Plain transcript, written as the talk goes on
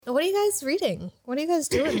What are you guys reading? What are you guys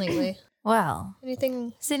doing lately? Well,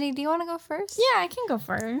 Anything? Sydney, do you want to go first? Yeah, I can go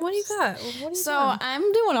first. What do you got? What are you So doing?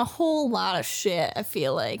 I'm doing a whole lot of shit, I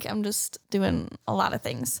feel like. I'm just doing a lot of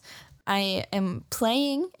things. I am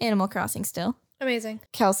playing Animal Crossing still. Amazing.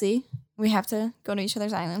 Kelsey, we have to go to each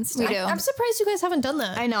other's islands. We do. I'm surprised you guys haven't done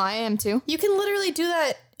that. I know, I am too. You can literally do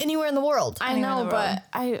that anywhere in the world. I know, but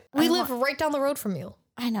We live right down the road from you.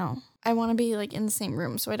 I know. I want to be like in the same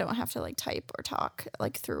room so I don't have to like type or talk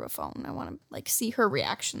like through a phone. I want to like see her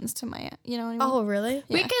reactions to my, you know what I mean? Oh, really?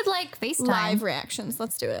 We could like FaceTime. Live reactions.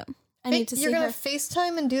 Let's do it. I need to see You're her. going to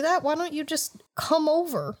FaceTime and do that? Why don't you just come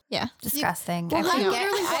over? Yeah. Disgusting. Well, I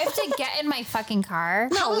have to get in my fucking car.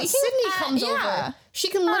 No, Sydney comes yeah. over. She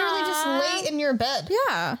can literally just lay in your bed.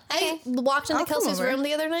 Yeah. I walked into I'll come Kelsey's over. room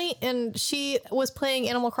the other night, and she was playing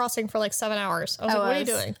Animal Crossing for like 7 hours. I was like, what are you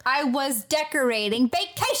doing? I was decorating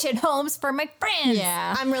vacation homes for my friends.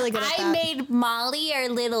 Yeah. I'm really good at that. I made Molly her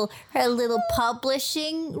little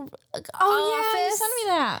publishing Oh, yeah. You office sent me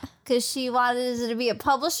that. because she wanted to be a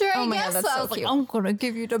publisher. I my God, guess that's so I so was cute. like, I'm gonna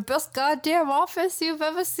give you the best goddamn office you've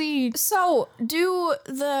ever seen. So, do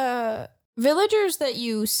the villagers that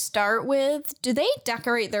you start with, do they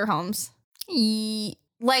decorate their homes?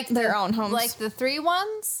 Like Their own homes? like the 3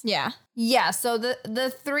 ones. Yeah. Yeah, so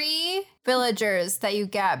the 3 villagers that you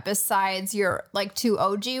get besides your like 2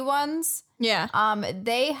 OG ones, Yeah.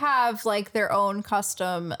 they have like their own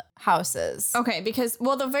custom houses. Okay, because,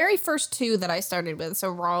 well, the very first 2 that I started with,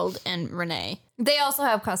 so Rald and Renee, They also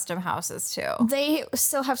have custom houses too. they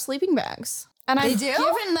still have sleeping bags. And They I've do?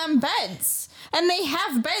 given them beds. And they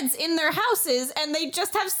have beds in their houses, and they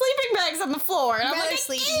just have sleeping bags on the floor. And I'm Rather like,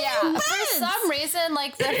 sleep- Yeah, beds. for some reason,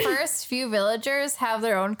 like the first few villagers have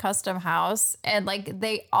their own custom house, and like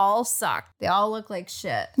they all suck. They all look like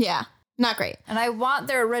shit. Yeah, not great. And I want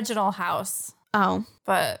their original house, Oh,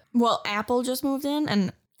 but well, Apple just moved in,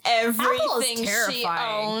 and everything she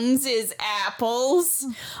terrifying. owns is apples.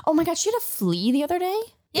 Oh my God, she had a flea the other day.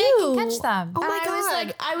 yeah, you Ew. can catch them. Oh my And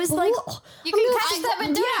God. I was like, Whoa. You can catch them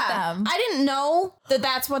and do yeah. them. I didn't know that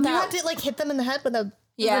that's what You that. had to like hit them in the head with a...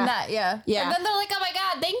 Yeah. The net, yeah. Yeah. And then they're like, oh my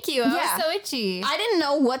God, thank you. I Yeah. was so itchy. I didn't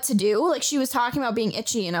know what to do. Like, she was talking about being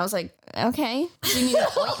itchy, and I was like, okay. Do you need an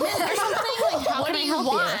ointment or something? Like, how can I help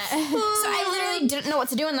you? So I literally didn't know what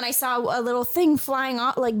to do, and then I saw a little thing flying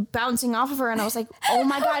off, like bouncing off of her, and I was like, oh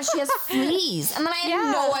my God, she has fleas. And then I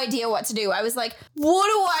had no idea what to do. I was like, what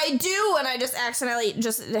do I do? And I just accidentally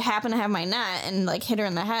just happened to have my net and like hit her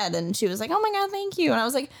in the head, and she was like, oh my God, thank you. And I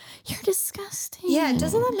was like, you're disgusting. Yeah,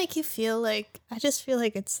 doesn't that make you feel like... I just feel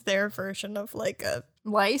like it's their version of like a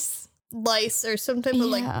Lice. lice or some type of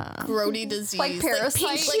like Yeah. grody disease. Like parasite.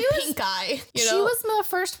 Like She pink eye. You know? She was the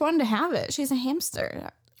first one to have it. She's a hamster.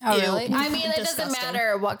 Oh, Ew. really? I mean, it doesn't Disgusting.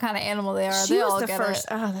 matter what kind of animal they are. She They was all the get first. it.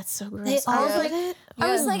 Oh, that's so gross. They all I was get it?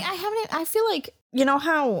 I was Yeah. like, I feel like, you know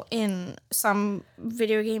how in some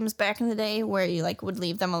video games back in the day where you like would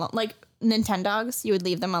leave them alone, like Nintendogs, you would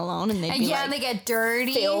leave them alone and they'd be Yeah, like they get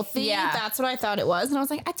dirty. filthy. Yeah. That's what I thought it was. And I was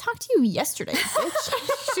like, I talked to you yesterday,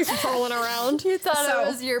 bitch. She's rolling around. You thought So- it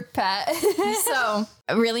was your pet. So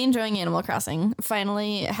I'm really enjoying Animal Crossing.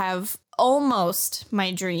 Finally have almost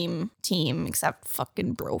my dream team, except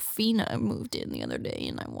fucking bro Fena moved in the other day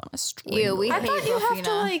and I want to strangle Ew, we her. I hate thought you have to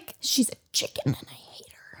Rofina. like... She's a chicken and I hate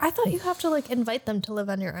her. I thought you have to like invite them to live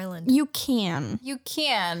on your island. You can. You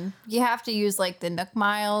can. You have to use like the Nook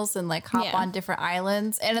Miles and like hop Yeah. on different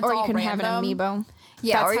islands, and it's Or all you can have random. an amiibo.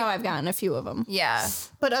 Yeah, That's or how I've gotten a few of them. Yeah.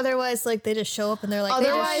 But otherwise, like they just show up and they're like,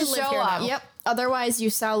 Otherwise, they just live show here up. now. Yep. Otherwise, you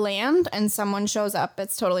sell land and someone shows up.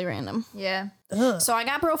 It's totally random. Yeah. So I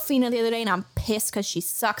got Brofina the other day and I'm pissed because she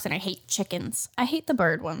sucks and I hate chickens. I hate the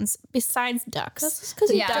bird ones, besides ducks. That's just because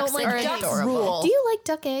you Yeah, don't ducks like are ducks. adorable. Do you like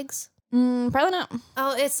duck eggs? Probably not.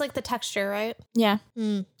 Oh, it's like the texture, right? Yeah.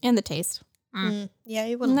 And the taste. Yeah,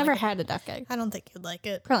 you I've wouldn't. never like it. had a duck egg. I don't think you'd like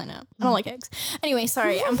it. Probably not. I don't like eggs. Anyway,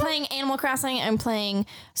 sorry. I'm playing Animal Crossing. I'm playing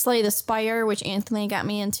Slay the Spire, which Anthony got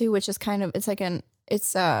me into, which is kind of,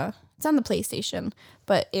 it's on the PlayStation,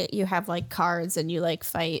 but you have like cards and you like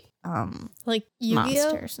fight Like Yu-Gi-Oh.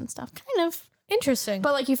 monsters and stuff. Kind of. Interesting.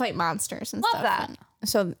 But like you fight monsters and Love stuff. that. And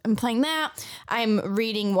so I'm playing that. I'm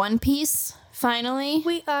reading One Piece finally.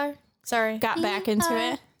 we are. Sorry. Got back into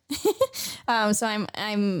it. So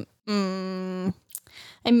I'm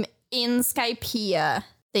in Skypiea.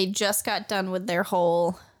 They just got done with their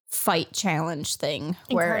whole fight challenge thing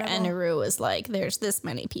where Incredible. Eneru is like, there's this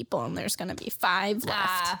many people and there's gonna be 5 left.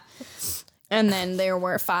 Ah. And then there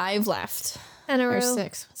were 5 left. Eneru. Or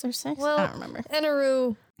 6. Was there 6? Well, I don't remember.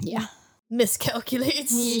 Eneru Yeah.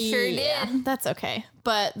 miscalculates. You sure did. That's okay.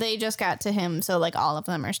 But they just got to him, so like all of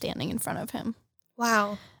them are standing in front of him.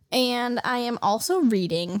 Wow. And I am also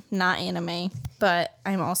reading, not anime, but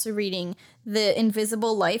I'm also reading The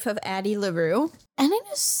Invisible Life of Addie LaRue. And it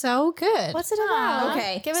is so good. What's it about?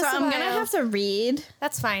 Okay, Give us so the I'm going to bio. have to read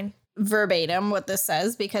That's fine. verbatim what this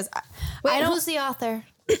says because Wait, I don't... who's the author?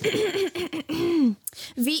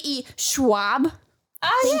 V.E. Schwab.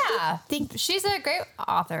 Oh, yeah. She's a great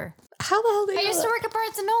author. How the hell do you I used to work at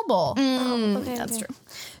Barnes & Noble. Okay, That's true.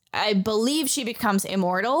 I believe she becomes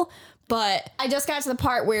immortal, but I just got to the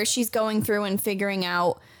part where she's going through and figuring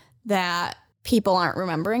out that people aren't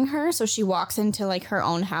remembering her. So she walks into like her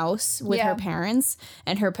own house with her parents,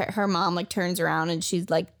 and her mom like turns around and she's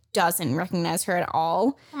like doesn't recognize her at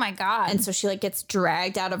all. Oh my God. And so she like gets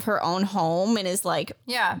dragged out of her own home and is like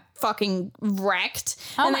fucking wrecked.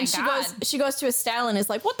 Oh and my then God. she goes to Estelle and is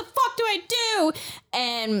like, what the fuck do I do?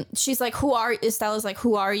 And she's like, Estelle is like,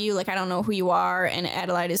 who are you? Like, I don't know who you are. And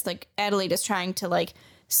Adelaide is trying to like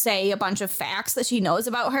say a bunch of facts that she knows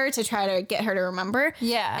about her to try to get her to remember.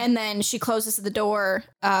 Yeah. And then she closes the door.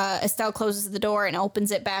 Estelle closes the door and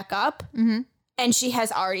opens it back up. Mm-hmm. And she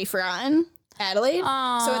has already forgotten Adelaide.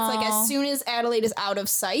 Aww. So it's like as soon as Adelaide is out of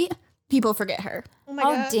sight, people forget her. Oh my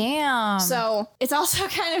God. Damn. So it's also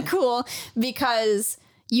kind of cool because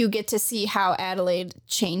you get to see how Adelaide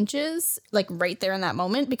changes like right there in that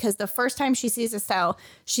moment, because the first time she sees Estelle,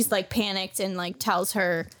 she's like panicked and like tells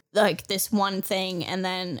her like this one thing, and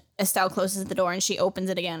then Estelle closes the door and she opens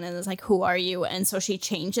it again and is like, who are you? And so she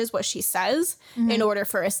changes what she says in order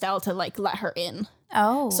for Estelle to like let her in.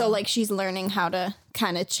 Oh. So like she's learning how to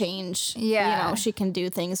kind of change. Yeah. You know, she can do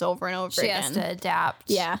things over and over she again. has to adapt.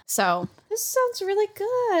 Yeah. So This sounds really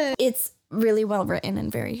good. it's really well written and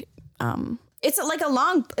very it's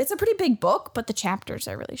a pretty big book, but the chapters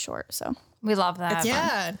are really short. So We love that.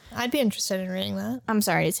 Yeah, I'd be interested in reading that. I'm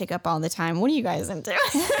sorry to take up all the time. What are you guys into?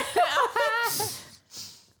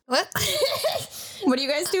 What? What are you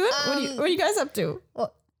guys doing? What are you guys up to?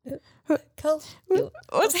 Cool.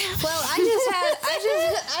 What's happening? Well,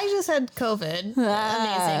 I just had COVID.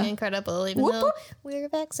 Amazing, incredible. Even though we're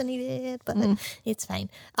vaccinated, but it's fine.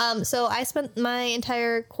 So I spent my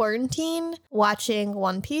entire quarantine watching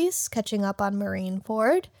One Piece, catching up on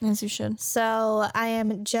Marineford. As you should. So I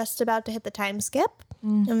am just about to hit the time skip.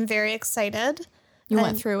 I'm very excited. You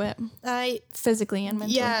went through it I physically and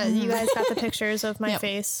mentally. Yeah, you guys got the pictures of my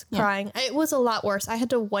face crying. It was a lot worse. I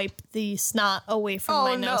had to wipe the snot away from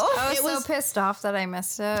my nose. I It was so pissed off that I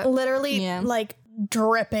missed it. literally like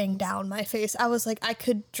dripping down my face. I was like, I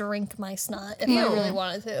could drink my snot if I really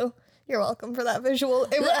wanted to. You're welcome for that visual.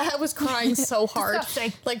 I was crying so hard,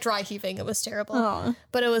 like dry heaving. It was terrible,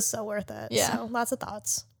 but it was so worth it. Yeah. So lots of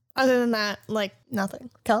thoughts. Other than that, like nothing.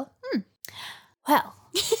 Kel? Well,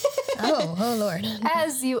 Oh Lord.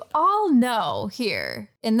 as you all know here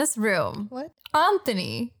in this room, What?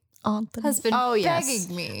 Anthony has been yes.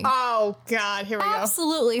 begging me, Oh God, here we go.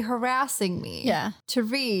 absolutely harassing me Yeah. to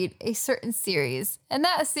read a certain series. And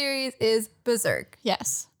that series is Berserk.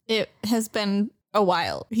 Yes. It has been a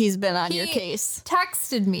while. He's been on your He case.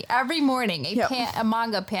 texted me every morning a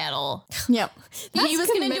manga panel. Yep. He was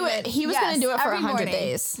going to do commitment. it. He was going to do it for every 100 morning.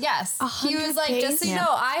 days. Yes. He 100 was like, just so you days?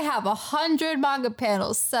 know, I have 100 manga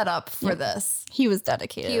panels set up for this. He was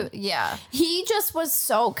dedicated. Yeah. He just was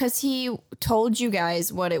so, because he told you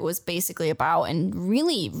guys what it was basically about and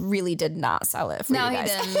really, really did not sell it for No, you he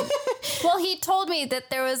guys. didn't. Well, he told me that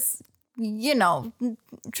there was,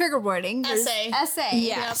 trigger warning. There's essay.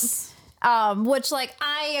 Yes. Which like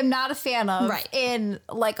I am not a fan of Right. in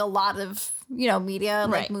like a lot of, media,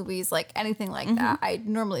 like Right. movies, like anything like that. I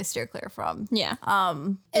normally steer clear from. Yeah.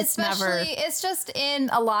 It's it's just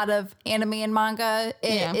in a lot of anime and manga.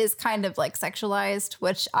 It is kind of like sexualized,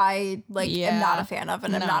 which I am not a fan of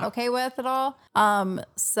and I'm not okay with at all.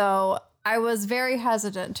 So I was very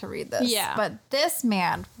hesitant to read this. Yeah. But this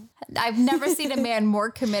man, I've never seen a man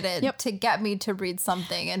more committed to get me to read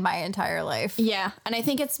something in my entire life. Yeah. And I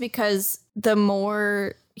think it's because the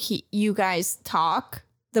more you guys talk,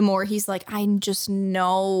 the more he's like, I just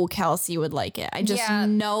know Kelsey would like it. I just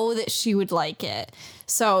know that she would like it.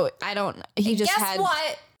 So I don't, he just Guess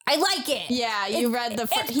what? I like it. Yeah, you read the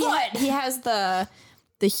it's good. He has the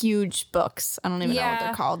huge books. I don't even know what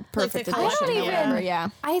they're called. Perfect the edition collection, or whatever. Yeah.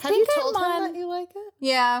 I Have think you I'm told him on. that you like it?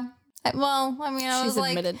 Yeah. I was She's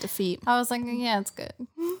like, admitted defeat. I was like, yeah, it's good.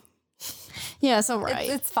 Yeah, it's all right.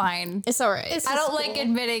 It's fine. It's all right. I don't like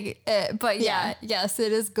admitting it, but yes,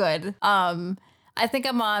 it is good. I think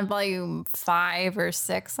I'm on volume 5 or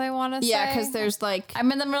 6. I want to say. Yeah, because there's like,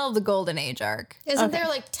 I'm in the middle of the Golden Age arc. Isn't there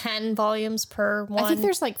like 10 volumes per one? I think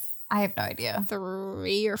there's like I have no idea.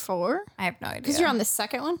 3 or 4. I have no idea. Because you're on the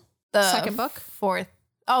second one. the second book? 4th.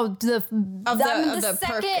 the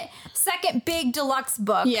second big deluxe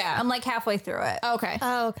book. Yeah. I'm like halfway through it. Okay.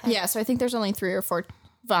 Oh, okay. Yeah, so I think there's only 3 or 4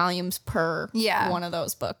 volumes per one of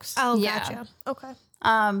those books. Oh, Yeah. gotcha. Okay.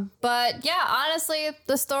 But yeah, honestly,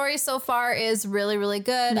 the story so far is really, really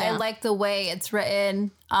good. Yeah. I like the way it's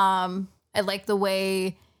written. I like the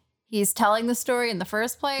way he's telling the story in the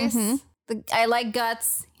first place. I like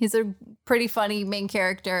Guts. He's a pretty funny main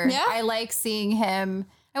character. Yeah. I like seeing him.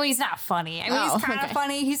 I mean, he's not funny. I mean, he's kind of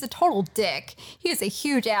funny. He's a total dick. He's a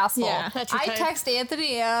huge asshole. Yeah, that's your I type. text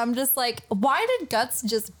Anthony and I'm just like, why did Guts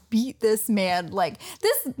just beat this man? Like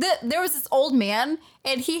there was this old man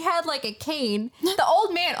and he had like a cane. The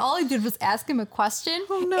old man, all he did was ask him a question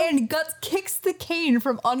and Guts kicks the cane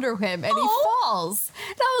from under him and he falls.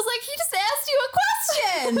 And I was like, he just asked you a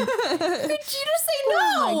question. Could you just say no?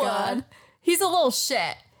 Oh my God. He's a little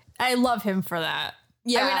shit. I love him for that.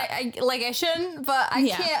 Yeah. I mean, I shouldn't, but I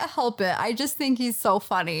can't help it. I just think he's so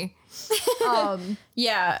funny.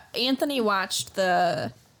 Yeah, Anthony watched I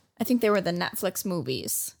think they were the Netflix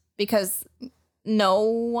movies because no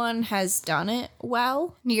one has done it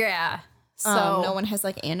well. Yeah. So No one has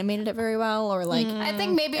like animated it very well or like I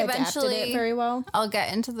think maybe adapted eventually it very well. I'll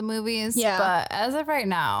get into the movies. Yeah. But as of right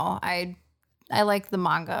now, I like the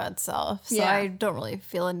manga itself. So Yeah. I don't really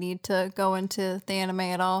feel a need to go into the anime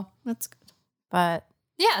at all. That's good. But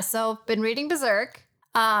yeah, so been reading Berserk.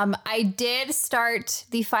 I did start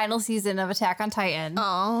the final season of Attack on Titan.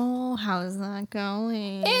 Oh, how's that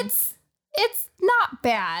going? It's not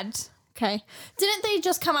bad. Okay. Didn't they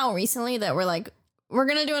just come out recently that were like, we're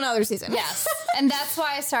going to do another season? Yes. And that's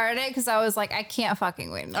why I started it, because I was like, I can't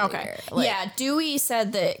fucking wait another year. Like, yeah, Dewey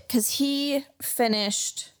said that because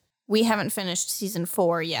we haven't finished season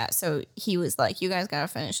 4 yet. So he was like, you guys got to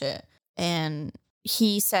finish it. And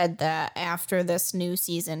he said that after this new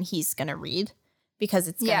season, he's going to read because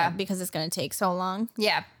it's going to take so long.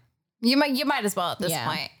 Yeah. You might as well at this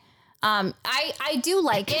point. I do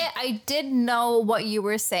like it. I did know what you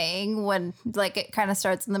were saying when like it kind of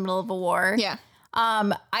starts in the middle of a war. Yeah.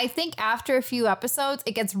 I think after a few episodes,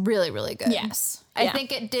 it gets really, really good. Yes. I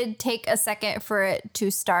think it did take a second for it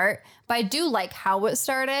to start, but I do like how it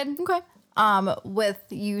started. Okay. With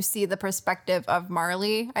you see the perspective of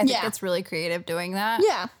Marley. I think it's really creative doing that.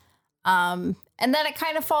 Yeah. And then it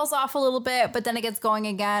kind of falls off a little bit, but then it gets going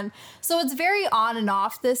again. So it's very on and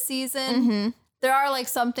off this season. Mm-hmm. There are like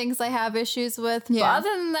some things I have issues with, but other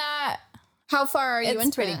than that, how far are you into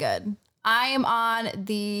it's pretty good. I am on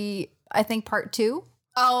I think part 2.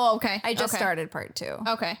 Oh, okay. I just started part 2.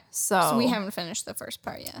 Okay. So we haven't finished the first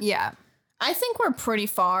part yet. Yeah. I think we're pretty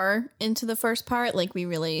far into the first part. Like we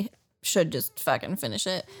really should just fucking finish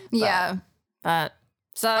it. But. Yeah. But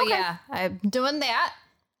yeah, I'm doing that.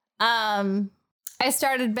 I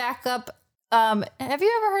started back up. Have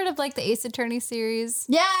you ever heard of like the Ace Attorney series?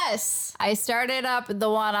 Yes. I started up the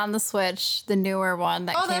one on the Switch, the newer one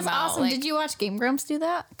that came out. Oh, that's awesome. Did you watch Game Grumps do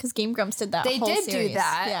that? Because Game Grumps did that. They whole did series. do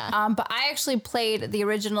that. Yeah. But I actually played the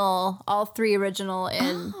original, all 3 original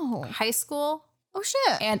in high school. Oh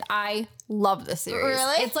shit. And I love the series.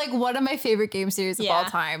 Really? It's like one of my favorite game series of all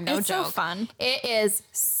time. No it's joke. So fun. It is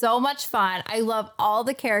so much fun. I love all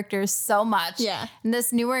the characters so much. Yeah. And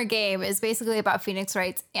this newer game is basically about Phoenix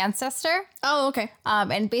Wright's ancestor. Oh, okay.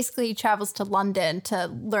 And basically he travels to London to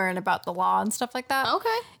learn about the law and stuff like that.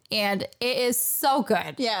 Okay. And it is so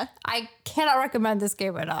good. Yeah. I cannot recommend this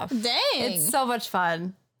game enough. Dang. It's so much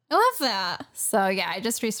fun. I love that. So yeah, I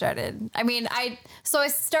just restarted. I mean, I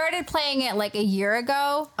started playing it like a year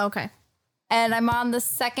ago. Okay. And I'm on the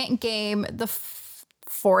second game, the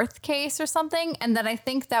 4th case or something. And then I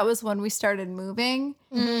think that was when we started moving.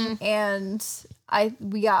 Mm-hmm. And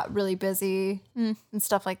we got really busy and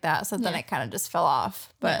stuff like that. So then it kind of just fell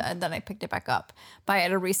off. But and then I picked it back up. But I had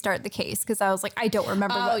to restart the case because I was like, I don't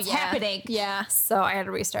remember what's happening. Yeah. So I had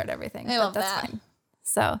to restart everything. I love that. Fine.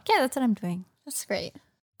 So yeah, that's what I'm doing. That's great.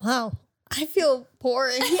 Wow. I feel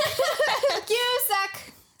boring. You suck.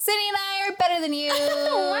 Cindy and I are better than you.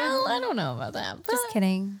 Well, I don't know about that. But Just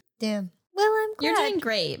kidding. Damn. Well, I'm glad. You're doing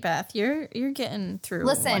great, Beth. You're getting through.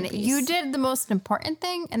 Listen, One Piece. you did the most important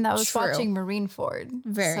thing, and that was True. watching Marineford.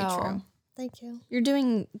 Very true. Thank you. You're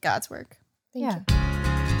doing God's work. Thank you.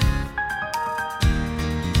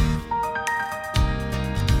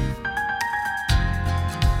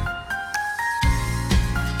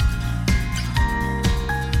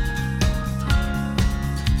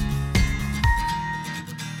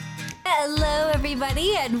 Hello,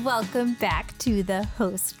 everybody, and welcome back to the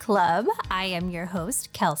Host Club. I am your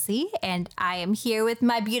host, Kelsey, and I am here with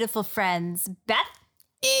my beautiful friends, Beth.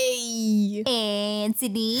 Hey. And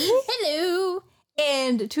Sydney. Hello.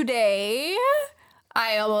 And today,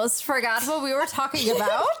 I almost forgot what we were talking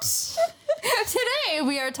about. Today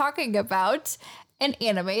we are talking about an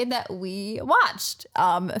anime that we watched.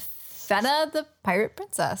 Fena the Pirate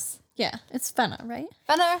Princess. Yeah, it's Fena, right?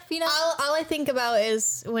 Fena. All I think about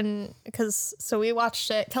is so we watched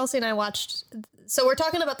it. Kelsey and I watched. So we're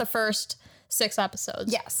talking about the first 6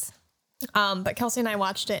 episodes. Yes. But Kelsey and I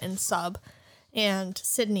watched it in sub, and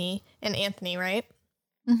Sydney and Anthony, right?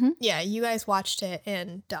 Mm-hmm. Yeah, you guys watched it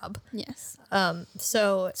in dub. Yes.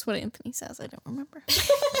 So that's what Anthony says. I don't remember.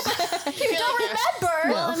 You don't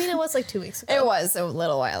remember? Well, I mean, it was like 2 weeks ago. It was a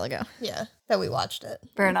little while ago. Yeah, that we watched it.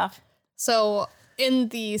 Fair enough. So in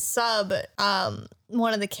the sub,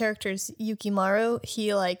 one of the characters, Yukimaru,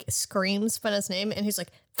 he like screams Fena's name, and he's like,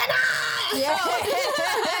 Fena! Yeah.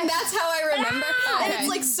 And that's how I remember. Okay. And it's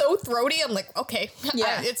like so throaty. I'm like, okay,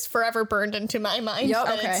 Yeah. it's forever burned into my mind. Yep.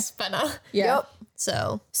 that Okay. It's Fena. Yeah. Yep.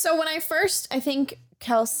 So when I first, I think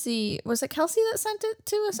Kelsey, was it Kelsey that sent it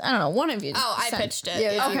to us? I don't know. One of you. I sent- pitched it.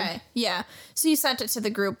 Yeah, Okay. Yeah. So you sent it to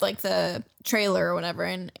the group, like the trailer or whatever,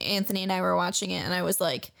 and Anthony and I were watching it, and I was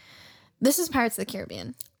like, this is Pirates of the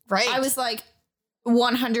Caribbean. Right. I was like,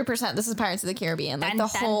 100% this is Pirates of the Caribbean. Like the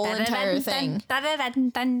whole entire thing.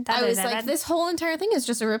 I was like, this whole entire thing is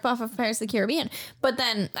just a ripoff of Pirates of the Caribbean. But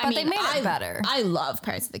then, I mean, they made it better. I love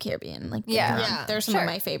Pirates of the Caribbean. Like, Yeah. they're some of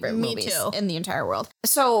my favorite Me movies too. in the entire world.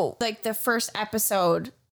 So, like, the first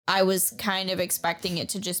episode, I was kind of expecting it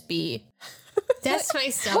to just be. That's my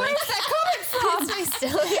stomach. Where is that coming from? That's my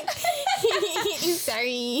stomach.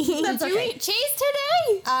 Sorry. That's Did you eat cheese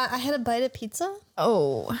today? I had a bite of pizza.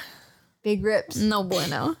 Oh, Big rips. no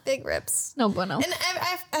bueno. Big rips. No bueno. And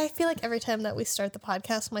I feel like every time that we start the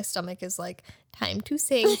podcast, my stomach is like, time to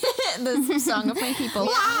sing. The song of my people.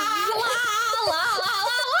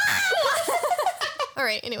 All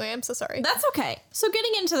right. Anyway, I'm so sorry. That's okay. So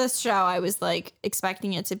getting into this show, I was like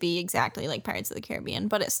expecting it to be exactly like Pirates of the Caribbean,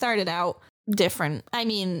 but it started out different. I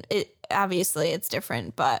mean, it obviously it's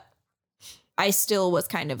different, but I still was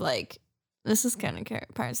kind of like, this is kind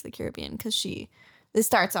of Pirates of the Caribbean because this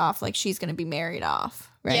starts off like she's going to be married off,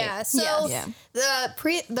 right? Yeah. So Yeah.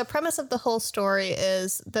 the premise of the whole story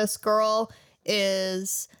is this girl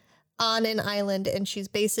is on an island and she's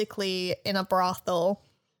basically in a brothel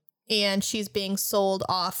and she's being sold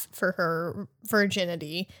off for her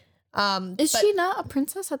virginity. Is she not a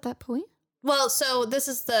princess at that point? Well, so this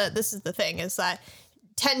is the thing is that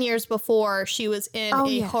 10 years before she was in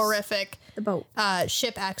horrific The boat.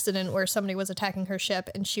 ship accident where somebody was attacking her ship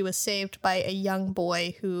and she was saved by a young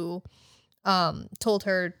boy who told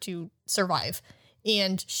her to survive.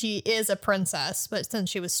 And she is a princess, but since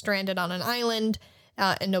she was stranded on an island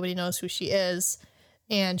and nobody knows who she is,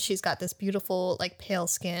 and she's got this beautiful, like, pale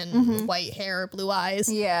skin, white hair, blue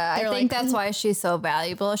eyes. Yeah, They're I think like, that's why she's so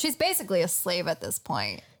valuable. She's basically a slave at this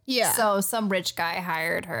point. Yeah. So some rich guy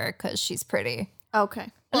hired her because she's pretty. Okay.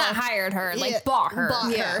 Not hired her, like bought her.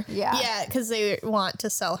 Bought yeah. her. Yeah. Yeah, because they want to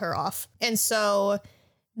sell her off. And so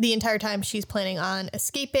the entire time she's planning on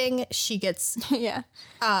escaping, she gets Yeah.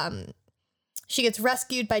 she gets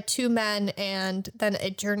rescued by 2 men, and then a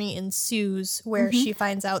journey ensues where she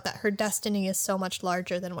finds out that her destiny is so much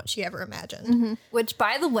larger than what she ever imagined. Which,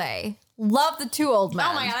 by the way, love the 2 old men.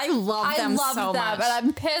 Oh my god, I love them so much. and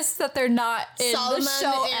I'm pissed that they're not in Solomon the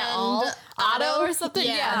show at and all. Otto or something.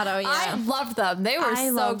 Yeah. Otto, yeah. I loved them. They were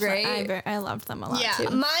so great. I loved them a lot Yeah,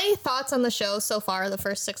 too. my thoughts on the show so far, the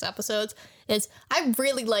first 6 episodes, is I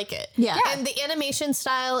really like it. Yeah. And the animation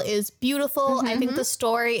style is beautiful. I think the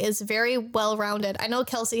story is very well-rounded. I know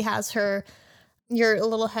Kelsey has you're a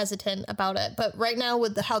little hesitant about it, but right now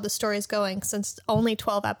with how the story is going, since only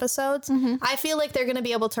 12 episodes, I feel like they're going to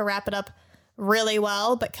be able to wrap it up really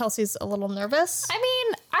well, but Kelsey's a little nervous. I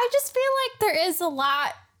mean, I just feel like there is a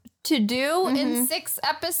lot to do in 6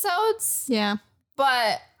 episodes, Yeah.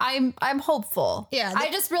 but I'm hopeful. Yeah,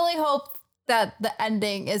 I just really hope that the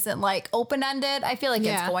ending isn't like open-ended. I feel like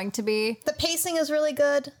Yeah. it's going to be. The pacing is really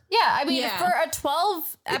good. Yeah, I mean, Yeah. for a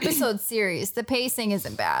 12 episode series, the pacing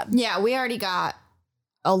isn't bad. Yeah, we already got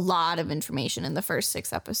a lot of information in the first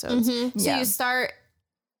 6 episodes. So Yeah.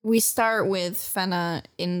 we start with Fena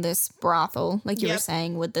in this brothel, like you were Yep.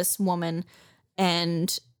 saying, with this woman,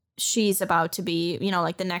 and she's about to be,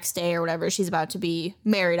 like the next day or whatever, she's about to be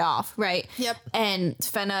married off, right? Yep. And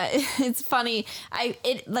Fena, it's funny.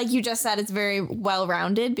 Like you just said, it's very well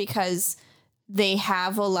rounded because they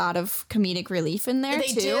have a lot of comedic relief in there They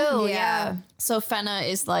too. do, Yeah. So Fena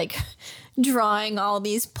is like drawing all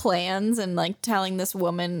these plans and like telling this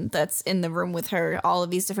woman that's in the room with her all of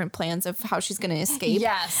these different plans of how she's going to escape.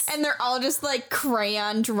 Yes. And they're all just like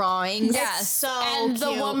crayon drawings. Yes. so and the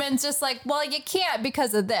cute. woman's just like, well, you can't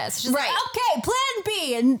because of this. She's Right. like, okay, plan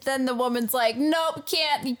be? And then the woman's like, nope,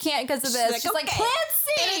 you can't because of this. She's like, okay.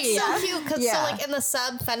 Clancy! And it's so cute because so like in the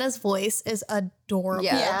sub, Fena's voice is adorable.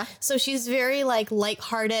 Yeah. So she's very like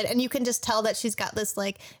lighthearted, and you can just tell that she's got this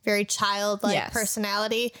like very childlike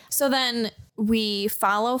personality. So then we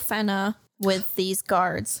follow Fena with these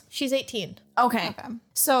guards. She's 18. Okay.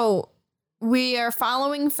 So we are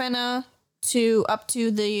following Fena up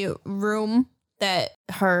to the room that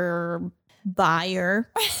her buyer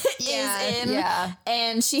is in. Yeah.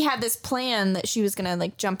 And she had this plan that she was gonna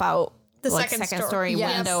like jump out The like second story story.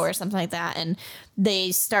 window or something like that. And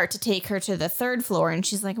they start to take her to the third floor, and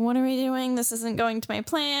she's like, what are we doing? This isn't going to my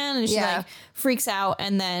plan. And she like freaks out,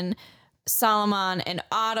 and then Solomon and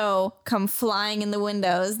Otto come flying in the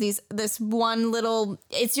windows. This one little,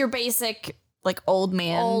 it's your basic like old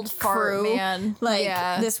man fart crew. man.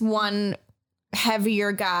 Like this one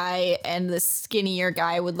heavier guy and this skinnier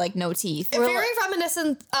guy with like no teeth. Very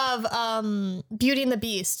reminiscent of Beauty and the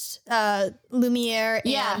Beast, Lumiere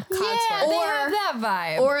and Cogsworth. They have that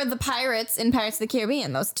vibe. Or the pirates in Pirates of the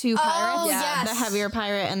Caribbean, those two pirates. Yes. The heavier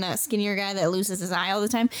pirate and that skinnier guy that loses his eye all the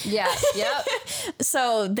time. Yeah. Yep.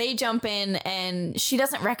 So they jump in, and she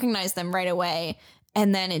doesn't recognize them right away.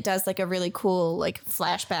 And then it does like a really cool like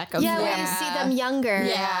flashback of where you see them younger.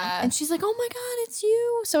 Yeah. And she's like, oh my God, it's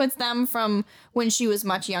you. So it's them from when she was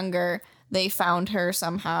much younger. They found her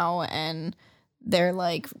somehow, and they're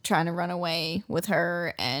like trying to run away with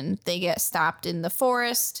her, and they get stopped in the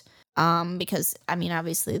forest. Because I mean,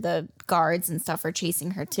 obviously the guards and stuff are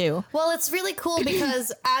chasing her too. Well, it's really cool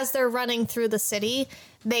because as they're running through the city,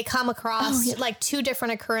 they come across like two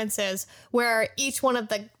different occurrences where each one of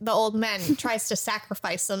the old men tries to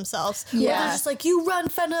sacrifice themselves. Yeah. Where they're just like, you run,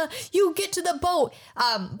 Fena, you get to the boat.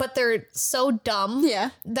 But they're so dumb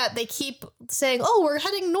that they keep saying, oh, we're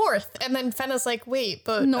heading north. And then Fena's like, wait,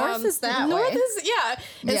 but North is that way. North is,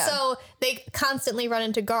 And so they constantly run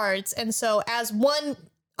into guards. And so as one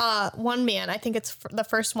man, I think it's the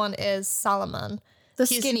first one is Solomon. The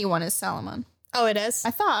skinny one is Solomon. Oh, it is?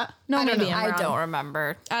 I thought. No, I don't maybe know. I'm wrong. I don't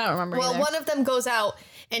remember. I don't remember Well, either. one of them goes out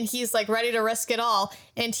and he's like ready to risk it all.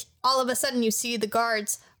 And all of a sudden you see the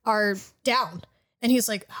guards are down. And he's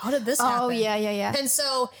like, how did this happen? Oh, yeah. And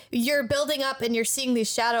so you're building up and you're seeing these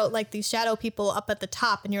shadow people up at the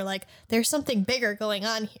top. And you're like, there's something bigger going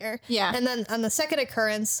on here. Yeah. And then on the second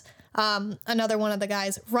occurrence, another one of the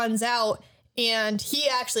guys runs out and he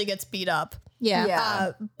actually gets beat up.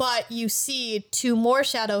 Yeah. But you see two more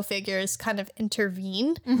shadow figures kind of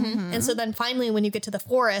intervene. Mm-hmm. And so then finally when you get to the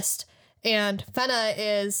forest and Fena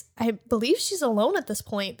is, I believe she's alone at this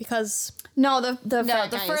point because... No, the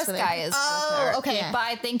first guy is with her. Okay. Yeah. But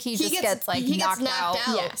I think he gets knocked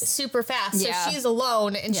out. Super fast. Yeah. So she's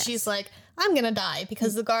alone and she's like, I'm going to die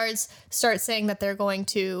because the guards start saying that they're going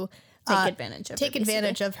to... Take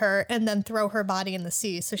advantage of her, and then throw her body in the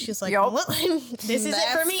sea. So she's like, well, this is it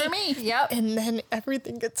for me. Yep. And then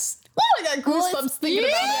everything gets... Oh, I got goosebumps thinking about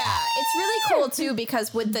it. Yeah, it's really cool too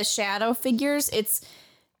because with the shadow figures,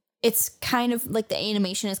 it's kind of like the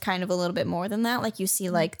animation is kind of a little bit more than that. Like you see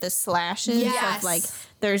like the slashes of like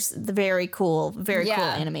there's the very cool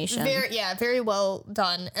animation. Very well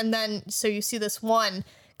done. And then so you see this one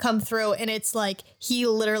come through and it's like he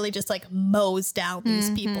literally just like mows down these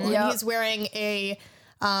people. Yep. And he's wearing a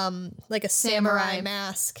like a samurai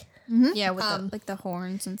mask. Mm-hmm. Yeah, with the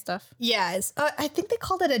horns and stuff. Yes. I think they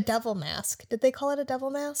called it a devil mask. Did they call it a devil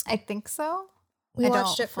mask? I think so. We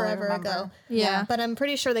watched it forever ago. Yeah. But I'm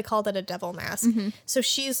pretty sure they called it a devil mask. Mm-hmm. So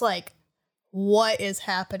she's like, what is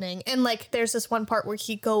happening? And like there's this one part where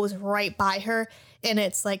he goes right by her and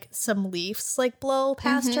it's like some leaves like blow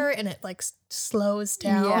past her and it like slows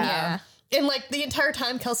down. Yeah. And like the entire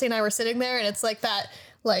time Kelsey and I were sitting there and it's like that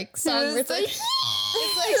like song where it's like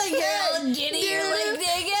it's like you're all giddy, you're like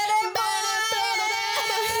dig it.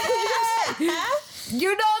 You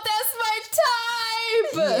know that's my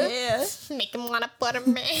type. Yeah. Make him wanna butter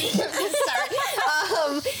me.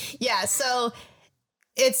 Sorry. Yeah, so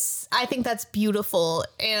I think that's beautiful.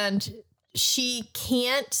 And she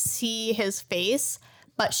can't see his face,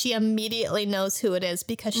 but she immediately knows who it is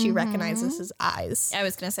because she recognizes his eyes. I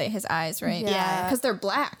was going to say his eyes, right? Yeah. Because they're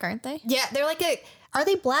black, aren't they? Yeah, they're like are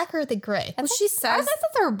they black or are they gray? Well, she says. I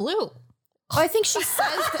thought they were blue. Oh, I think she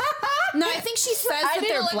says No, I think she says that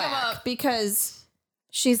they're black because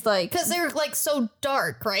she's like. Because they're like so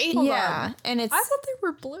dark, right? Yeah. And it's. I thought they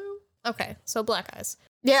were blue. Okay, so black eyes.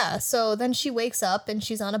 Yeah, so then she wakes up and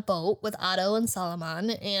she's on a boat with Otto and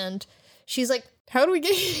Solomon and she's like How do we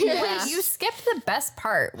get here? Yeah. You skipped the best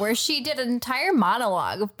part where she did an entire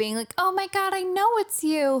monologue of being like, oh my God, I know it's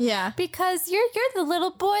you. Yeah. Because you're the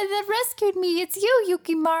little boy that rescued me. It's you,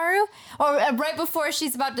 Yukimaru. Or right before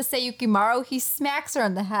she's about to say Yukimaru, he smacks her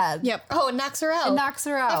on the head. Yep. Oh, it knocks her out.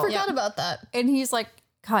 I forgot about that. And he's like,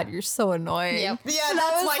 God, you're so annoying. Yep. Yeah,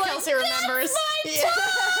 that's why Kelsey remembers.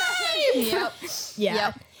 Yep. Yeah.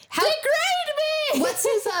 Yep. Degrade me! What's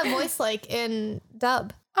his voice like in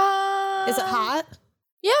dub? Is it hot?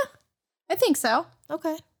 Yeah, I think so.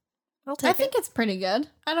 Okay. I'll take I think it's pretty good.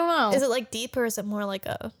 I don't know. Is it like deep or is it more like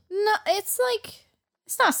a... No, it's like,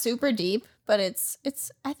 it's not super deep, but it's.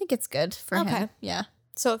 I think it's good for him. Yeah.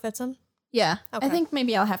 So it fits him? Yeah. Okay. I think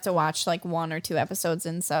maybe I'll have to watch like 1 or 2 episodes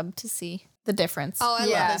in sub to see the difference. Oh, I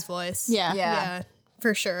love his voice. Yeah.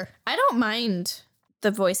 For sure. I don't mind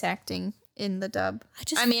the voice acting in the dub.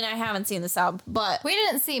 I mean, I haven't seen the sub, but We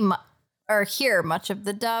didn't see or hear much of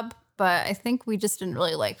the dub, but I think we just didn't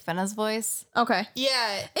really like Fena's voice. okay.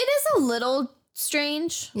 Yeah. It is a little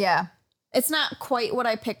strange. Yeah. It's not quite what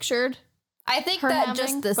I pictured. I think Her that having,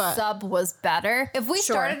 just the but- sub was better. If we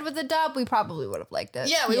Sure. started with the dub, we probably would have liked it.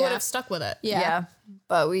 Yeah, we Yeah. would have stuck with it. Yeah.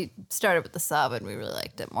 But we started with the sub and we really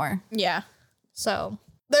liked it more. Yeah. So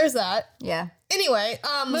there's that. Yeah. Anyway,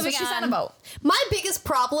 Moving she's on. About. my biggest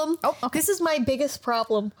problem. Oh, okay. This is my biggest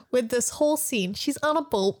problem with this whole scene. She's on a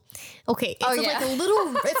boat. Okay, it's yeah. like a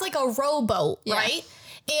little. It's like a rowboat, right?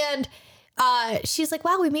 And she's like,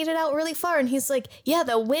 "Wow, we made it out really far." And he's like, "Yeah,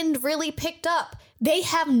 the wind really picked up. They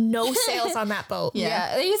have no sails on that boat.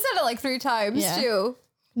 Yeah. He said it like 3 times Yeah. too.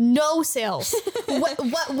 No sails.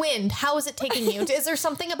 What wind? How is it taking you? Is there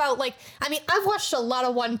something about like? I mean, I've watched a lot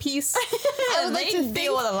of One Piece. I would like to think.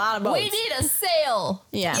 with a lot of boats. We need a sail.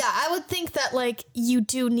 Yeah. Yeah, I would think that like you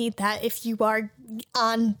do need that if you are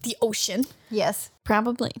on the ocean. Yes.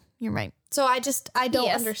 Probably. You're right. So I don't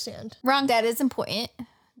Yes. understand. Wrong. That is important.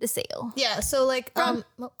 The sail. Yeah, so like bunk.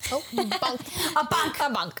 A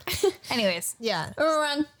bunk. Anyways. Yeah.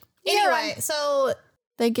 Wrong. Anyway, so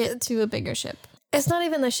They get to a bigger ship. it's not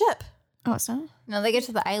even the ship. Oh, it's not? No, they get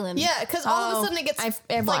to the island. Yeah, because all of a sudden it gets I've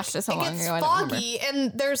like, watched it so long gets ago, I don't remember. foggy,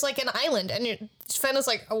 and there's like an island, and Fena's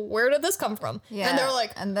like, oh, "Where did this come from?" Yeah. And they're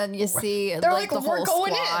like, and then you see they're like like, the "We're whole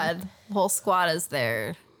going in." squad. The whole squad is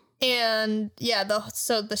there. and yeah,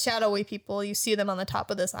 so the shadowy people, you see them on the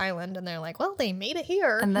top of this island, and they're like, "Well, they made it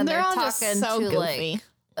here." And then they're all just talking so to goofy. like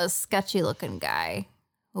a sketchy looking guy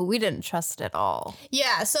who we didn't trust at all.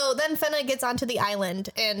 Yeah, so then Fena gets onto the island,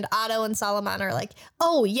 and Otto and Solomon are like,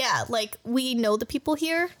 "Oh yeah, like we know the people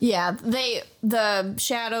here." Yeah. The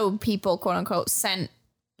shadow people, quote unquote, sent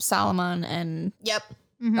Solomon and Yep.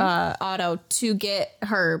 Otto to get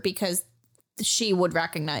her because she would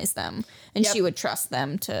recognize them and Yep. she would trust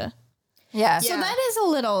them to. Yeah. So Yeah. that is a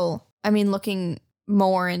little, I mean, looking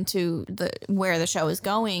more into where the show is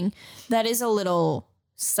going, that is a little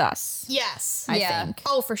sus. Yes. I Yeah. think.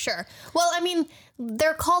 Oh, for sure. Well, I mean,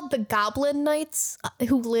 they're called the Goblin Knights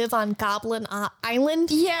who live on Goblin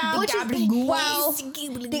Island. Yeah. Which is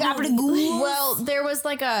Well,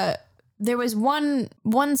 there was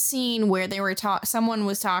one scene where they were someone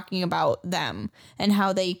was talking about them and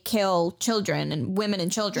how they kill children and women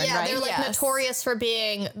and children, Yeah, right? they're like Yes. notorious for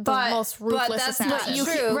being the most ruthless that's not assassins.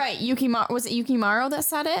 true. Right, was it Yukimaru that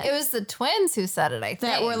said it? It was the twins who said it, I think.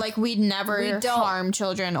 That were like, we'd never We don't- harm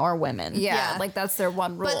children or women. yeah, Yeah. like that's their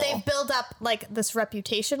one rule. But they've built up like this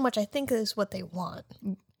reputation, which I think is what they want.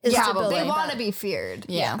 Is yeah, to build they up want that- to be feared.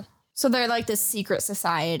 Yeah. So they're like this secret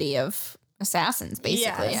society of assassins,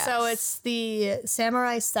 basically. Yeah, so it's the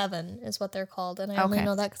Samurai 7 is what they're called. And I only Okay.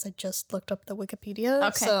 know that because I just looked up the Wikipedia.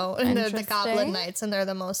 Okay. So and they're the Goblin Interesting. Knights, and they're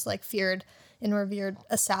the most like feared and revered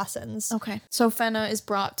assassins. Okay. So Fena is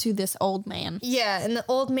brought to this old man. Yeah, and the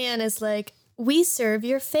old man is like, "We serve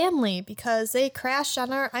your family because they crashed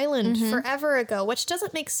on our island forever ago," which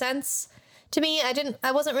doesn't make sense to me.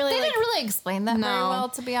 I wasn't really They like, didn't really explain that very No. well,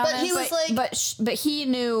 to be honest. but he was like, But he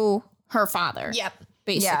knew her father. "Yep."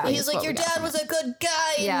 Basically. Yeah. He's is like, what "Your we got dad from was it. a good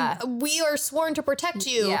guy. Yeah. And we are sworn to protect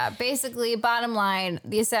you." yeah, basically, bottom line,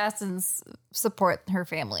 the assassins support her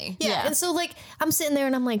family. Yeah. Yeah. And so like I'm sitting there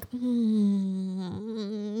and I'm like,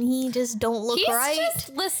 he just don't look He's right.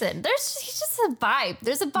 just, listen, he's just a vibe.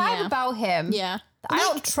 There's a vibe Yeah. about him. Yeah. I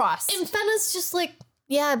don't trust. And Fena's just like,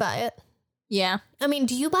 "Yeah, I buy it." Yeah. I mean,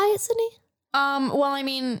 do you buy it, Sydney? Well, I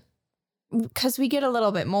mean, because we get a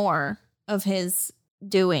little bit more of his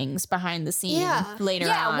doings behind the scene Yeah. later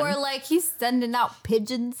yeah, on. where like he's sending out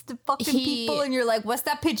pigeons to fucking people, and you're like, "What's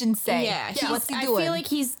that pigeon say?" Yeah, what's he I doing? feel like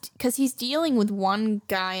he's dealing with one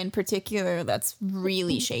guy in particular that's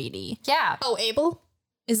really shady. yeah, Oh, Abel?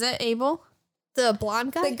 Is it Abel? The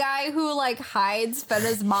blonde guy? The guy who like hides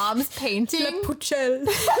Fena's mom's painting. Le Puchel.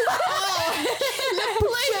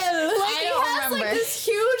 I don't remember. Like this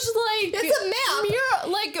huge like it's a map.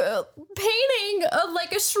 Mural, like painting of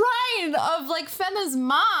like a shrine of like Fena's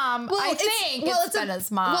mom. Well, I think it's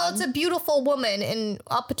Fena's mom. Well, it's a beautiful woman, and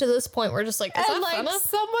up to this point, we're just like, is and that like Fena?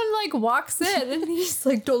 someone like walks in, and he's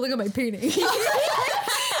like, "Don't look at my painting." He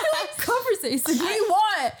like covers it. He's like, "What do you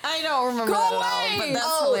want?" I don't remember Go that away. at all, but that's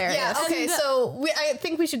Oh, hilarious. yeah. Okay, so I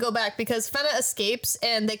think we should go back because Fena escapes,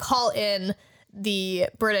 and they call in the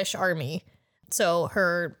British army. So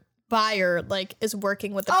her buyer like is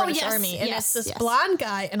working with the British army, and it's this blonde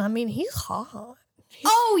guy, and I mean he's hot.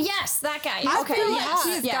 Oh yes, that guy. I Okay, feel like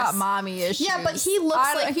he's got mommy issues. Yeah, but he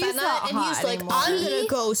looks like he's Fena, and he's like, anymore. I'm gonna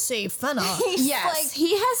go save Fena. Yes, like,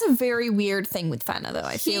 he has a very weird thing with Fena, though.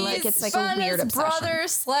 I feel like it's like a weird obsession.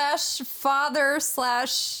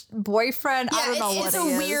 brother/father/boyfriend. I don't know what it's it a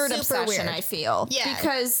is. weird Super obsession. weird. I feel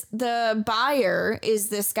because the buyer is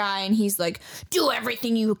this guy, and he's like, do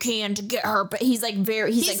everything you can to get her, but he's like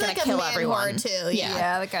he's like gonna kill everyone too.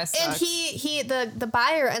 Yeah, that guy sucks. And the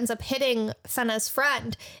buyer ends up hitting Fena's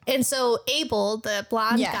friend, and so Abel, the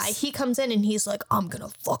blonde guy, he comes in and he's like, I'm gonna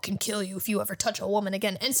fucking kill you if you ever touch a woman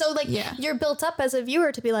again. And so like you're built up as a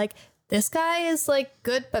viewer to be like, this guy is like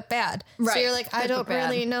good but bad. Right. So you're like, I don't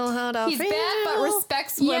really know how to He's feel. bad but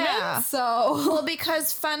respects women. Yeah. So well,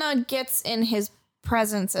 because Fena gets in his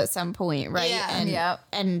presence at some point, right? Yeah.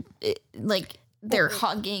 And like they're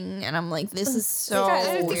hugging, and I'm like, this is so I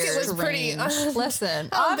think weird. it was pretty. listen,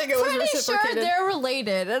 I don't think it was pretty sure reciprocated. they're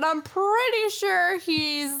related, and I'm pretty sure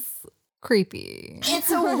he's creepy. It's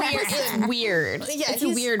a weird. It's weird. Yeah, it's a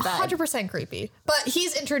weird vibe. 100% creepy. But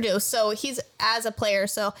he's introduced, so he's as a player.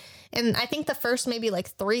 So, and I think the first maybe like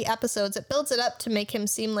 3 episodes, it builds it up to make him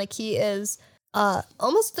seem like he is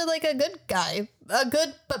almost like a good guy, a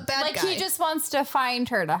good but bad like guy. he just wants to find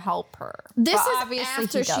her to help her. This But is obviously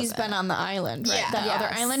after he she's doesn't. been on the island, right? Yeah. That other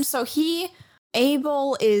Yes. island. So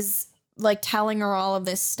Abel is like telling her all of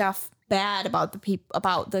this stuff bad about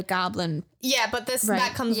about the goblin. Yeah, but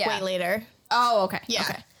that comes way later. Oh, okay. Yeah.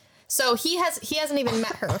 Okay. So he hasn't even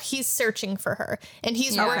met her. He's searching for her, and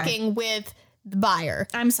he's working with the buyer.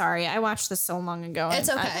 I'm sorry. I watched this so long ago. It's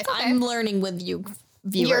okay. I'm learning with you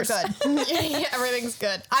viewers. You're good. Yeah, everything's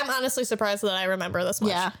good. I'm honestly surprised that I remember this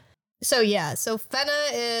much. Yeah. So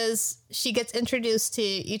Fena she gets introduced to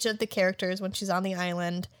each of the characters when she's on the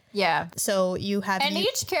island. Yeah. So you have And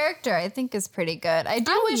each character I think is pretty good. I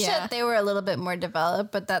do wish that they were a little bit more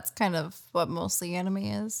developed, but that's kind of what mostly anime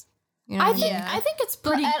is. You know? I think it's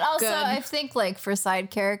pretty and also good. I think like for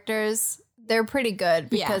side characters, they're pretty good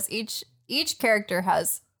because each character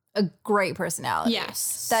has a great personality.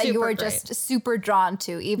 Yes. That you Super are great. just super drawn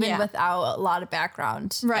to, even without a lot of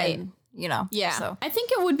background. Right. And, you know. Yeah. So I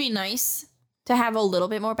think it would be nice to have a little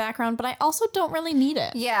bit more background, but I also don't really need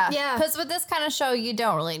it. yeah. Because with this kind of show, you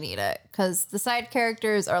don't really need it. Because the side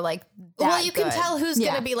characters are like that well, you can good. tell who's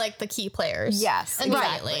going to be like the key players. Yes,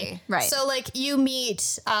 immediately. exactly. Right. So like you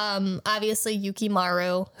meet obviously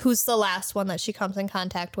Yukimaru, who's the last one that she comes in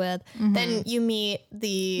contact with. Then you meet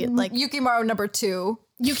the like Yukimaru number 2.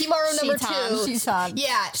 Yukimaru number 2. Shitan.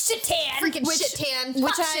 Yeah, Shitan. freaking Shitan.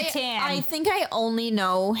 Which I think I only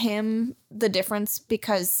know him the difference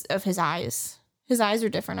because of his eyes. His eyes are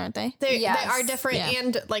different, aren't they? They are different,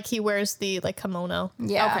 and like he wears the like kimono.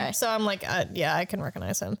 Yeah. Okay. So I'm like, I can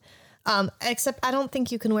recognize him. Except I don't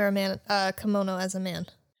think you can wear a kimono as a man.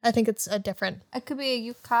 I think it's a different It could be a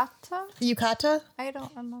yukata. yukata. I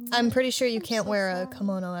don't remember. I'm pretty sure you can't wear a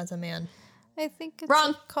kimono as a man. I think it's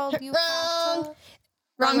Wrong. called yukata.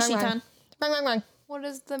 Wrong, Shitan. Wrong. What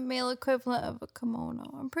is the male equivalent of a kimono?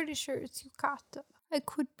 I'm pretty sure it's yukata. I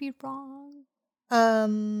could be wrong.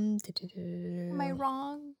 Am I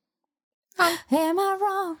wrong? Am I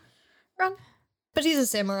wrong? Wrong. But he's a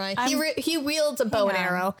samurai. He wields a bow and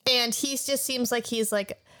arrow, and he just seems like he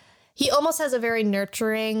almost has a very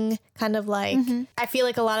nurturing kind of like. I feel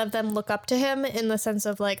like a lot of them look up to him in the sense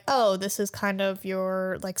of like, oh, this is kind of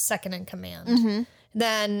your like second in command.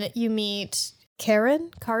 Then you meet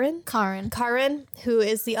Karin, who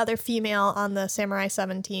is the other female on the Samurai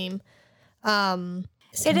 7 team.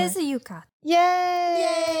 It is a yukata.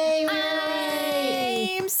 Yay!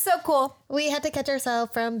 I'm so cool. We had to catch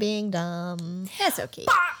ourselves from being dumb. That's okay.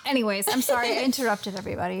 Anyways, I'm sorry I interrupted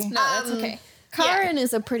everybody. No, that's okay. Karen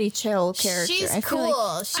is a pretty chill character. She's I cool.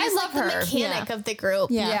 Like, She's like the mechanic of the group.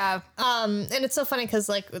 Yeah. And it's so funny because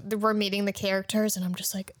like we're meeting the characters and I'm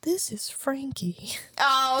just like, this is Frankie.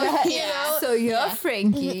 Oh, You know? So you're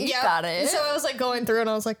Frankie. Yep. Got it. So I was like going through and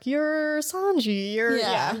I was like, you're Sanji.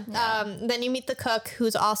 Then you meet the cook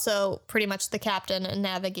who's also pretty much the captain and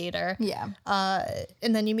navigator. Yeah.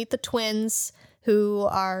 And then you meet the twins who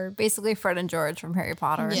are basically Fred and George from Harry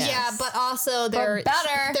Potter. Yes. Yeah, but also they're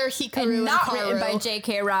better. They're Hikaru and not Kaoru. written by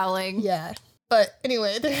J.K. Rowling. Yeah. But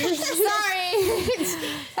anyway, Sorry.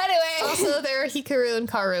 Anyway, also they're Hikaru and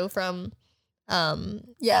Kaoru from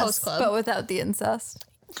Host Club. but without the incest.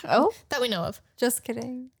 oh, That we know of. Just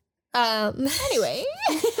kidding. Anyway.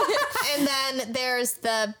 And then there's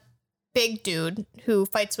the big dude who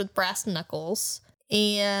fights with brass knuckles.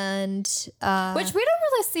 And Which we don't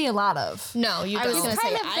really see a lot of. no, you I was don't. going to say,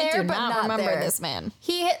 kind of I there, do but not not remember there. this man.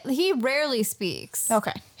 He rarely speaks.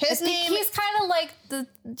 Okay. His name He's kind of like the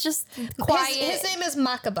just quiet, his name is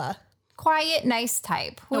Makaba. quiet, nice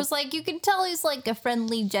type. Who's like you can tell he's like a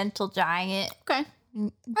friendly, gentle giant. Okay. I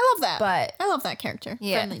love that. But I love that character.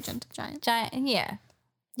 Yeah. Friendly, gentle giant. Yeah.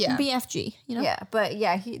 Yeah. BFG, you know? Yeah, but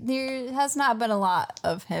yeah, there has not been a lot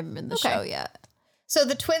of him in the show yet. So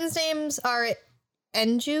the twins' names are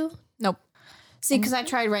Enju. Nope. See, because I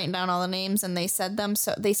tried writing down all the names and they said them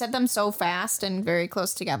so fast and very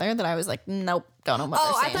close together that I was like, nope, don't know what Oh,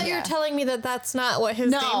 they're I saying. thought you were telling me that that's not what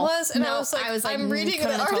his name was, and I was like, I'm reading an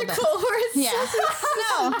couldn't have told article that. where it Yeah. says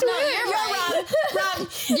No, you're right. Ron.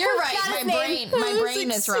 You're right. My brain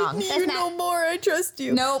is wrong. You know more. I trust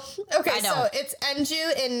you. Nope. Okay, I so don't. it's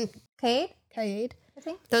Enju and Kate, Kaede. I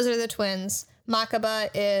think. Those are the twins. Makaba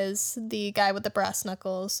is the guy with the brass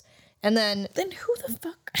knuckles. And then who the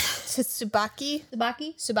fuck? Tsubaki.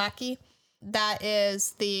 Subaki. That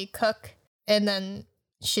is the cook. And then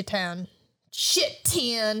Shitan.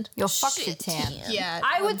 Yo, fuck Shitan. Yeah.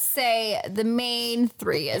 I would say the main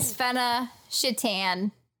three is Fena,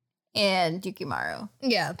 Shitan, and Yukimaru.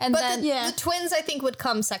 Yeah. And but then- the twins, I think, would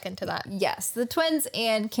come second to that. Yes, the twins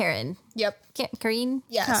and Karen. Yep. Karen?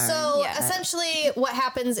 Yeah. Karen. So Yeah. essentially, what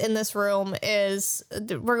happens in this room is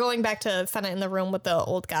we're going back to Fena in the room with the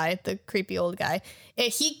old guy, the creepy old guy.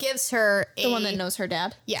 He gives her The one that knows her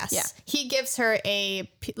dad? Yes. Yeah. He gives her a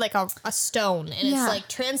stone, and Yeah. it's like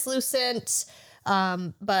translucent.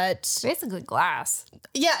 But Basically glass.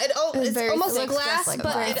 yeah, it's very almost thick, glass, like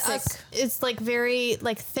but very it's like very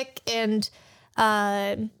like thick and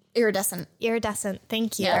Iridescent. iridescent.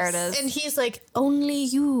 Thank you. There it is. And he's like, only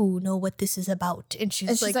you know what this is about. And she's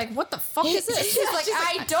And she's like, what the fuck is this? She's like,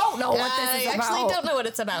 I don't know what this is I about. actually don't know what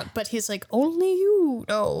it's about, but he's like, only you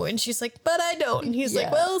know. And she's like, but I don't. And he's like,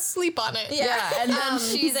 Yeah. well, sleep on it. Yeah, and then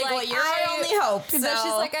she's like, well, you're my only hope. And then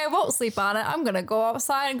she's like, I won't sleep on it. I'm gonna go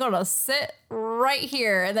outside and gonna sit right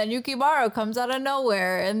here. And then Yukimaru comes out of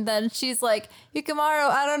nowhere, and then she's like, Yukimaru,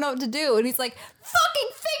 I don't know what to do. And he's like, fucking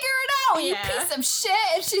figure it out, you piece of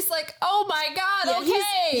shit. And she's like, oh my god,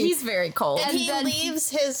 okay. He's very cold. And he then leaves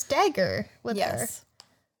his dagger with her.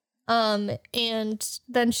 And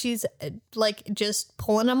then she's like just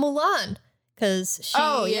pulling a Mulan because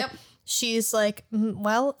she's like,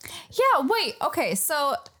 well, Yeah, wait, okay,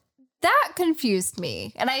 so that confused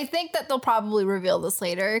me. And I think that they'll probably reveal this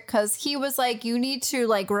later because he was like, you need to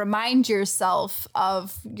like remind yourself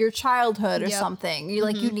of your childhood or something. You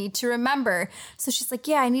like, you need to remember. So she's like,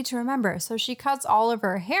 yeah, I need to remember. So she cuts all of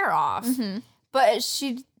her hair off, but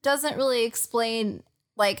she doesn't really explain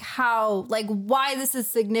like how, like why this is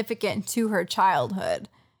significant to her childhood.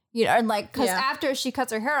 You know, and like, because after she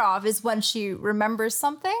cuts her hair off is when she remembers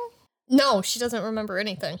something. no, she doesn't remember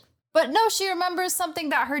anything. But no, she remembers something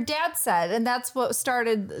that her dad said, and that's what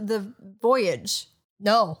started the voyage.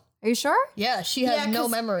 No. Are you sure? Yeah, she has no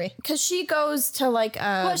 'cause- memory. Because she goes to like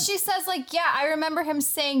But she says, like, yeah, I remember him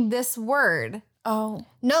saying this word. oh.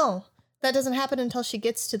 No, that doesn't happen until she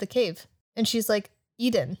gets to the cave. And she's like,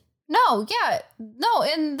 Eden. No, yeah. No,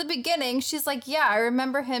 in the beginning, she's like, yeah, I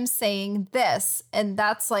remember him saying this. And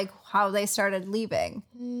that's like how they started leaving.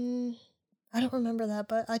 I don't remember that,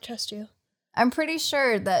 but I trust you. I'm pretty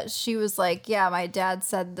sure that she was like, yeah, my dad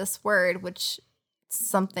said this word, which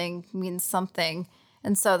something means something.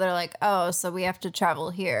 And so they're like, oh, so we have to travel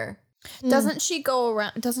here. Doesn't she go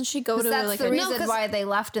around? Doesn't she go to That's like the a reason why they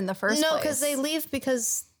left in the first place. No, because they leave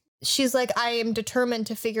because she's like, I am determined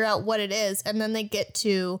to figure out what it is. And then they get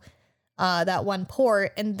to that one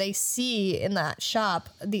port and they see in that shop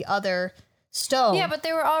the other stone. Yeah, but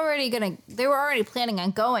they were already planning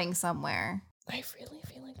on going somewhere. I really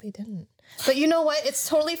feel like they didn't. But you know what? It's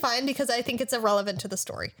totally fine because I think it's irrelevant to the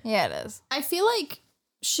story. Yeah, it is. I feel like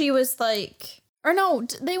she was like Or no,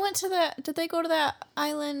 they went to did they go to that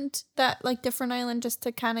island, that like different island just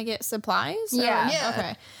to kind of get supplies? Yeah. Yeah.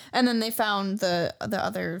 Okay. And then they found the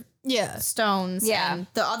other stones. Yeah. And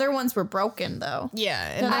the other ones were broken though. Yeah.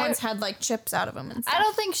 The And other ones had like chips out of them and stuff. I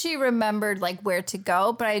don't think she remembered like where to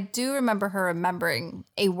go, but I do remember her remembering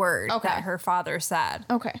a word that her father said.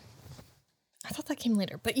 Okay. I thought that came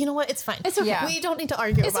later, but you know what? It's fine. It's okay. Yeah. We don't need to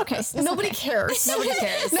argue about this. Nobody cares. Nobody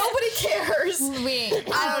cares. Nobody cares.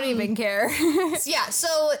 I don't even care. Yeah,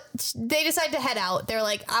 so they decide to head out. They're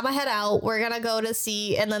like, I'm gonna head out. We're gonna go to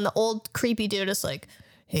sea. And then the old creepy dude is like,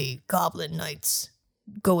 hey, Goblin Knights,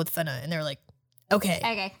 go with Fena. And they're like, okay.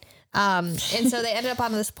 Okay. And so they ended up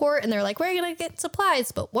on this port, and they're like, we're gonna get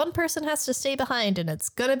supplies, but one person has to stay behind, and it's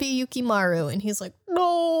gonna be Yukimaru. And he's like,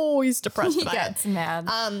 no, he's depressed He by gets it. mad.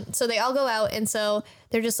 So they all go out, and so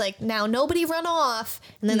they're just like, now nobody run off.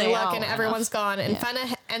 And then they look, and everyone's gone, and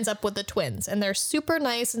Fena ends up with the twins, and they're super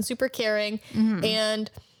nice and super caring, and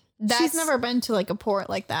she's never been to like a port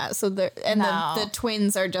like that, so the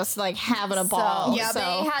twins are just like having a ball. So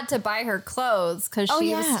they had to buy her clothes because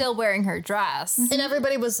she was still wearing her dress. And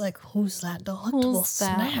everybody was like, who's that delectable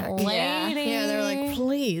snack? lady? Yeah, they're like,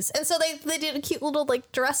 please. And so they did a cute little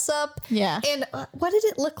like dress up. Yeah. And what did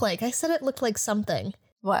it look like? I said it looked like something.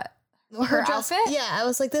 What? Her outfit? Yeah, I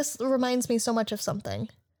was like, this reminds me so much of something.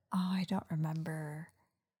 Oh, I don't remember.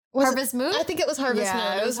 Harvest Moon? I think it was Harvest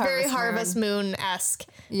Moon. It was very Harvest Moon-esque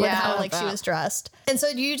with how like she was dressed. And so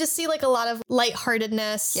you just see like a lot of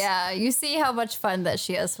lightheartedness. Yeah, you see how much fun that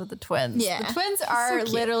she has with the twins. Yeah. The twins are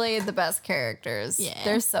literally the best characters. Yeah.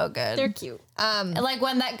 They're so good. They're cute. And like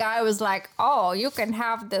when that guy was like, oh, you can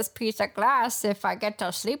have this piece of glass if I get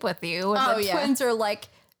to sleep with you. And the twins are like,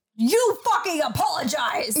 you fucking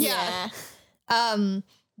apologize. Yeah.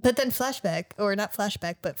 But then flash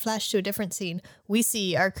to a different scene. We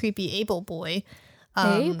see our creepy Abel boy,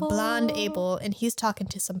 blonde Abel, and he's talking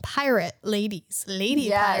to some pirate ladies,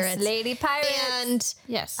 pirates. Lady pirates.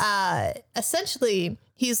 And essentially,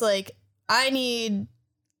 he's like, I need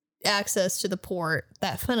access to the port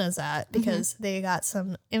that Fena's at because they got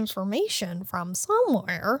some information from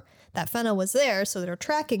somewhere that Fena was there, so they're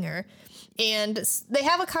tracking her. And they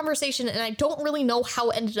have a conversation, and I don't really know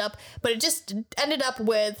how it ended up, but it just ended up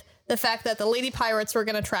with the fact that the lady pirates were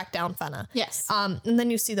going to track down Fena. Yes. And then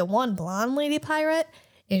you see the one blonde lady pirate,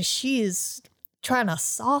 and she's trying to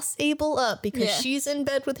sauce Abel up because she's in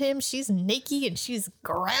bed with him. She's naked, and she's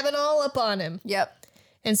grabbing all up on him. Yep.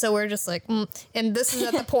 And so we're just like, and this is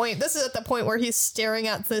at the point. This is at the point where he's staring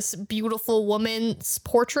at this beautiful woman's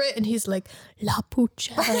portrait, and he's like, La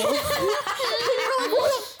Pucelle. You're like,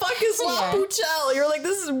 what the fuck is La Pucelle? You're like,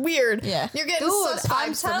 this is weird. Yeah. You're getting sus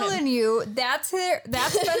I'm vibes from him. telling you, that's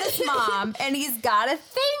Fena's mom, and he's got a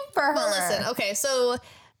thing for her. But listen, okay, so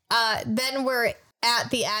then we're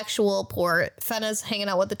at the actual port. Fena's hanging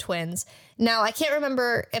out with the twins. Now I can't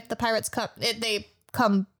remember if the pirates come. They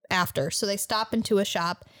come after. So they stop into a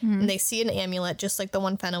shop and they see an amulet just like the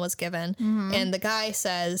one Fena was given. And the guy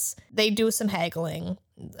says they do some haggling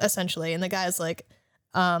essentially. And the guy's like,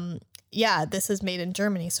 yeah, this is made in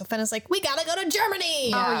Germany. So Fena's like, we gotta go to Germany.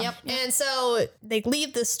 Yeah. Oh, yep. And so they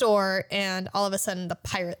leave the store and all of a sudden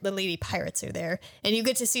the lady pirates are there and you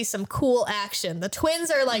get to see some cool action. The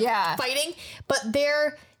twins are like fighting, but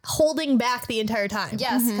they're holding back the entire time.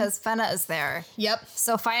 Yes, because Fena is there. Yep.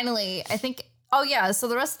 So finally, I think, so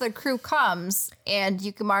the rest of the crew comes and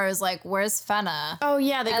Yukimaru's like, where's Fena? Oh,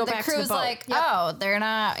 yeah, they and go the back to the crew's boat. like, oh, they're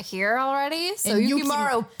not here already? So And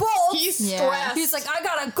Yukimaru bolts. He's stressed. He's like, I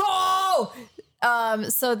gotta go!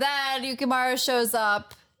 So then Yukimaru shows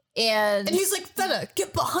up and he's like, Fena,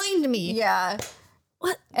 get behind me. yeah.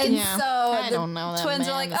 What? And Yeah, so I the don't know that twins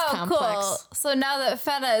are man like, is oh, complex. cool. So now that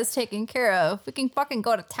Fena is taken care of, we can fucking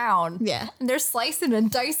go to town. Yeah. And they're slicing and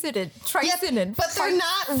dicing and tricing and But they're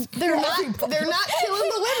not killing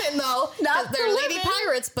the women though. Not they're the lady women.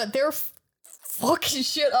 pirates, but they're fucking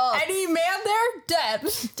shit up. any man there, dead.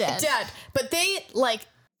 Dead. But they like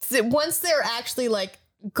once they're actually like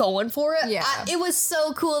going for it. Yeah. It was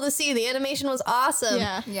so cool to see. The animation was awesome.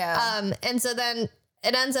 Yeah. Yeah. And so then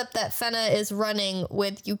it ends up that Fena is running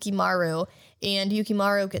with Yukimaru and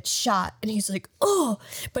Yukimaru gets shot and he's like, oh,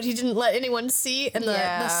 but he didn't let anyone see. And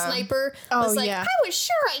the sniper was like, I was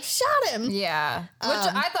sure I shot him. Yeah.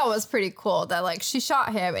 Which I thought was pretty cool that like she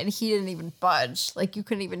shot him and he didn't even budge. Like you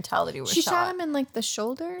couldn't even tell that he was She shot him in like the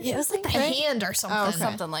shoulder? Yeah, it was like the hand or something. Oh, okay.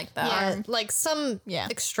 Something like that. Yeah, like some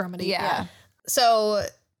extremity. Yeah. So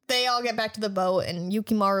they all get back to the boat and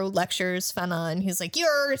Yukimaru lectures Fena and he's like,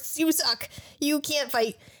 you suck. You can't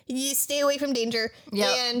fight. You stay away from danger. Yep.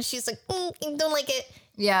 And she's like, I don't like it.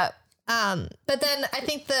 Yeah. But then I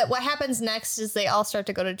think that what happens next is they all start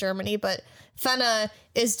to go to Germany, but Fena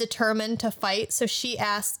is determined to fight. So she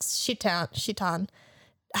asks Shitan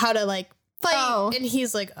how to like fight. And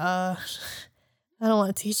he's like, I don't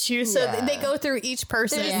want to teach you. So they go through each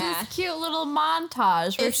person. There's this cute little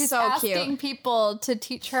montage where she's asking people to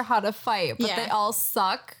teach her how to fight, but they all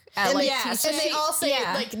suck. And they all say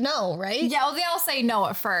like no, right? Yeah, well, they all say no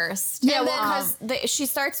at first. Yeah, well, because she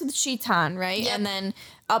starts with Shitan, right? Yep. And then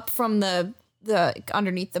up from the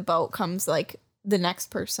underneath the boat comes like the next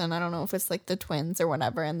person. I don't know if it's like the twins or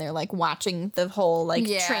whatever, and they're like watching the whole like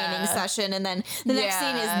training session, and then the next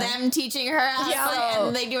scene is them teaching her how to fight,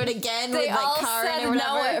 and they do it again. They with, like, all Karin said or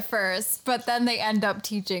whatever. no at first, but then they end up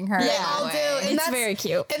teaching her. Yeah, all do. And it's very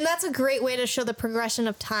cute, and that's a great way to show the progression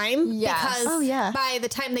of time. Yes. Because by the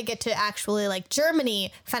time they get to actually like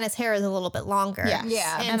Germany, Fena's hair is a little bit longer.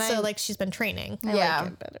 And so like she's been training. I like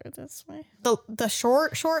it better this way. The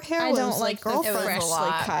short hair. I don't like girlfriend. the freshly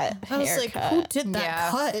cut. I was like, who did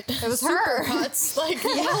that cut? It was Super her. cuts. Like,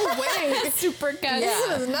 no way. Super cuts.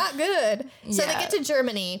 This is not good. So they get to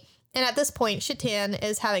Germany, and at this point, Shitan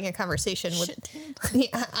is having a conversation with.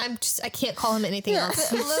 I can't call him anything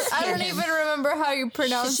else. I don't even remember how you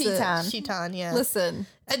pronounce it. Shitan, yeah. Listen.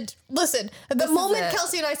 The moment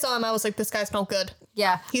Kelsey and I saw him, I was like, this guy's no good.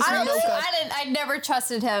 Yeah. He's no good. I never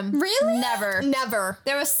trusted him. Really? Never.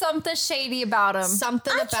 There was something shady about him.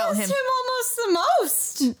 Something about him. I trust him almost the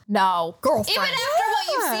most. No. Girlfriend. Even after what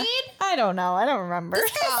you've seen? I don't know. I don't remember.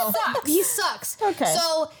 Sucks. He sucks. Okay.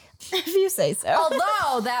 So if you say so.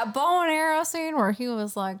 Although that bow and arrow scene where he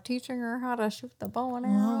was like teaching her how to shoot the bow and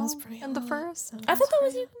arrow in the first. I thought that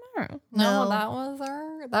was Yukimaru. No, that was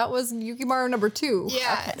her. That was Yukimaru number 2.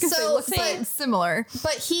 Yeah. So they look similar.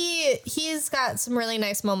 But he's got some really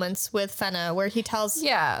nice moments with Fena where he tells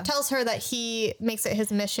her that he makes it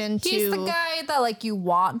his mission to. He's the guy that like you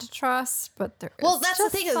want to trust, but there. Well, that's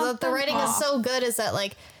the thing. The writing is so good. Is that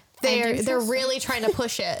like they're really trying to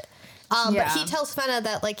push it. But he tells Fena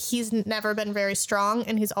that like he's never been very strong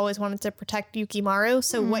and he's always wanted to protect Yukimaru.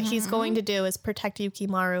 So what he's going to do is protect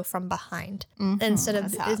Yukimaru from behind instead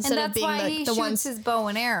of being like the one his bow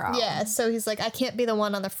and arrow. Yeah. So he's like, I can't be the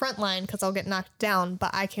one on the front line because I'll get knocked down,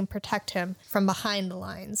 but I can protect him from behind the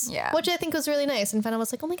lines. Yeah. Which I think was really nice. And Fena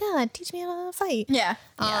was like, oh my God, teach me how to fight. Yeah.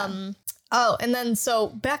 Oh, and then so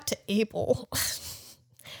back to Abel.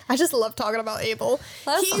 I just love talking about Abel.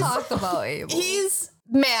 Let's talk about Abel. He's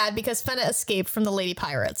mad because Fena escaped from the lady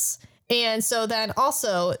pirates. And so then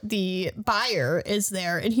also the buyer is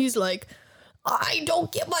there and he's like, I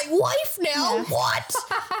don't get my wife now. Yeah. What?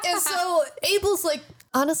 And so Abel's like,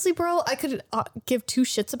 honestly, bro, I could give 2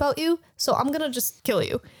 shits about you. So I'm going to just kill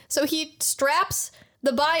you. So he straps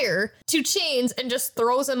the buyer to chains and just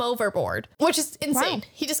throws him overboard, which is insane. Wow.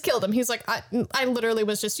 He just killed him. He's like, I literally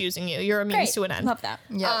was just using you. You're a means to an end. Love that.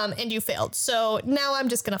 Yep. And you failed. So now I'm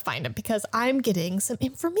just going to find him because I'm getting some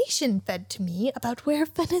information fed to me about where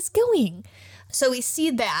Fena's going. So we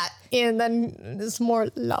see that, and then there's more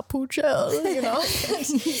La Pucha, you know?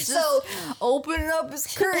 So open up his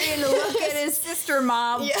curtain and look at his sister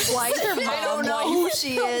mom. Like, I don't know who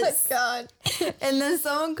she is. Oh my God. And then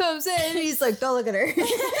someone comes in and he's like, don't look at her.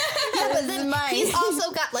 But then he's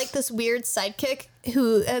also got like this weird sidekick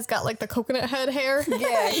who has got like the coconut head hair.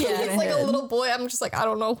 Yeah. He's like a little boy. I'm just like, I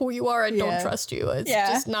don't know who you are. I don't trust you. It's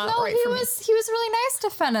just not right for me. He was really nice to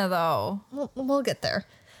Fena though. We'll get there.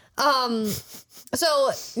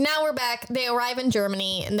 So now we're back. They arrive in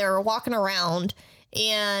Germany and they're walking around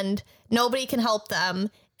and nobody can help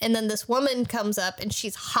them. And then this woman comes up and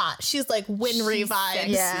she's hot. She's like Winry vibes.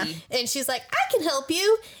 Yeah. And she's like, I can help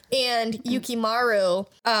you. And Yukimaru,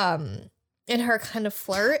 in her kind of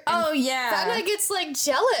flirt. Oh, yeah. Fena gets like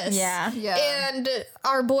jealous. Yeah. And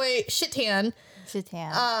our boy Shitan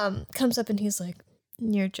comes up and he's like,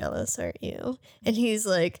 you're jealous, aren't you? And he's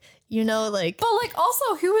like, you know, like... But, like,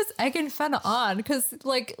 also, who was egging Fena on? Because,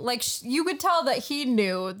 like you could tell that he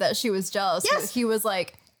knew that she was jealous. Yes. He was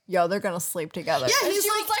like, yo, they're gonna sleep together. Yeah, and he's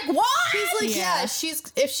like, what? He's like,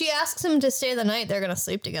 if she asks him to stay the night, they're gonna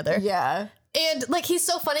sleep together. Yeah. And, like, he's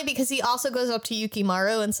so funny because he also goes up to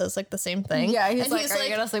Yukimaru and says, like, the same thing. Yeah, he's like, are you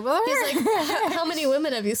gonna sleep with her? He's like, how many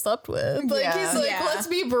women have you slept with? Like, he's like, let's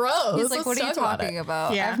be bros. He's like, what are you talking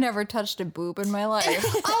about? Yeah. I've never touched a boob in my life.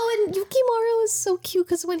 And Yukimaru is so cute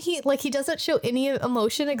because when he doesn't show any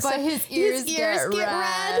emotion except but his ears get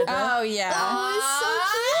red. Oh, yeah. Oh, it's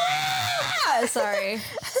so cute. Sorry.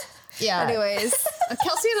 Yeah. Anyways,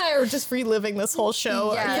 Kelsey and I are just reliving this whole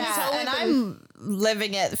show. Yeah, and I'm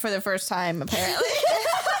living it for the first time, apparently.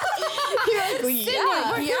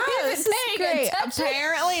 This is great.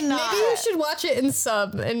 Apparently not. Maybe you should watch it in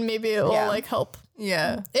sub, and maybe it will like help.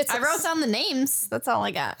 Yeah. I wrote down the names. That's all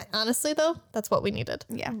I got. Honestly, though, that's what we needed.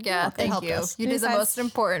 Yeah. Yeah. Thank you. You did the most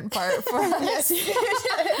important part for us.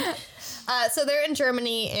 So they're in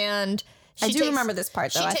Germany, and I do remember this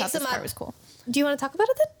part, though. I thought this part was cool. Do you want to talk about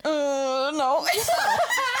it then? No.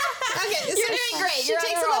 Okay, you're doing great. She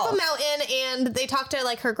takes them up a mountain, and they talk to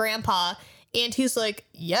like her grandpa, and he's like,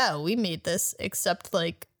 "Yeah, we made this, except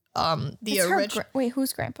like the original." Wait,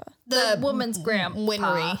 who's grandpa? The woman's grandpa.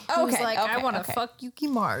 Winry. Who's like, I want to fuck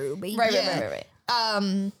Yukimaru, baby. Right.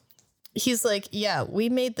 He's like, "Yeah, we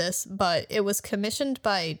made this, but it was commissioned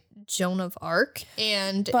by Joan of Arc,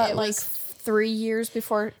 and But it like was 3 years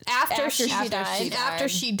before after she died. After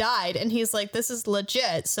she died, and he's like, "This is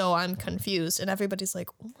legit," so I'm confused, and everybody's like,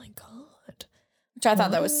 "Oh my god." Which I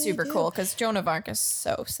thought that was super cool because Joan of Arc is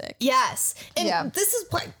so sick. Yes. And this is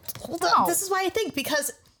why, hold on. This is why I think,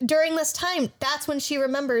 because during this time, that's when she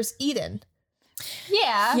remembers Eden.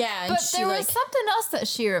 Yeah. Yeah. But there was something else that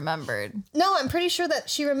she remembered. No, I'm pretty sure that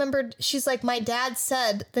she remembered, she's like, my dad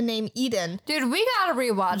said the name Eden. Dude, we gotta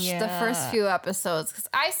rewatch the first few episodes because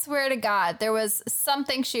I swear to God, there was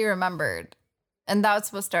something she remembered. And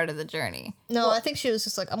that's what started the journey. No, I think she was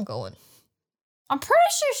just like, I'm going. I'm pretty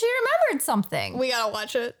sure she remembered something. We gotta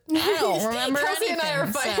watch it. I don't remember Kelsey anything. and I are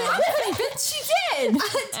fighting. She did.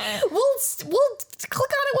 We'll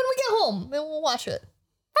click on it when we get home and we'll watch it.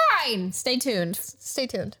 Fine. Stay tuned. Stay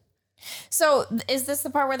tuned. So, is this the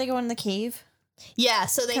part where they go in the cave? Yeah,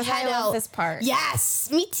 so they head I love out. this part. Yes,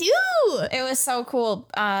 me too. It was so cool.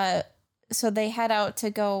 So they head out to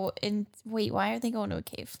go in. Wait, why are they going to a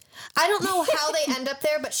cave? I don't know how they end up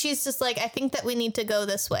there, but she's just like, I think that we need to go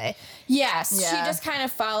this way. Yes, Yeah. she just kind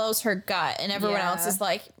of follows her gut, and everyone else is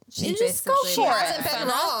like, She just go basically for hasn't it. been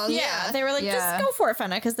Fena. wrong. Yeah, they were like, Yeah. just go for it,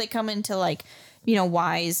 Fena, because they come into like,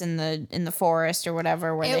 Wise in the forest or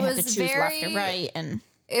whatever, where It they have to was choose left very- or right, and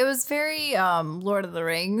It was very Lord of the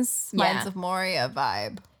Rings, Mines of Moria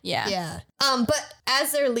vibe. yeah. Yeah. But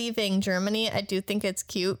as they're leaving Germany, I do think it's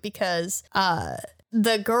cute because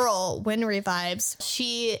the girl, when revives,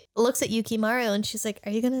 she looks at Yukimaru and she's like,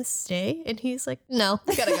 "Are you gonna stay?" And he's like, "No,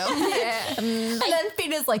 I gotta go." Yeah. And then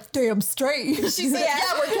Fena's like, damn straight. She's like, "Yeah,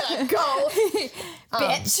 we're gonna go."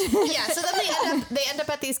 Bitch. Yeah, so then they end up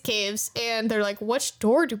at these caves and they're like, "Which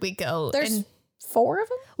door do we go?" There's 4 of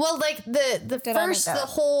them. well, like the Did I first, make the that?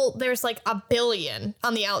 whole, there's like a billion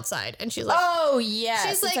on the outside, and she's like, Oh yeah,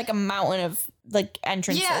 She's it's like- a mountain of like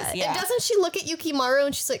entrances. yeah. And doesn't she look at Yukimaru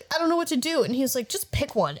and she's like, "I don't know what to do," and he's like, "Just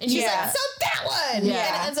pick one," and she's Yeah. like, "So that one," Yeah.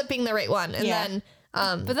 and it ends up being the right one, and Yeah. then.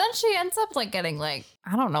 But then she ends up like getting like,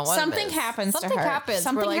 I don't know what Something it is. happens to Something her. happens.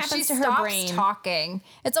 Something where, like, happens she to her stops brain. talking.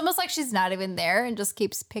 It's almost like she's not even there and just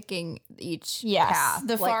keeps picking each path.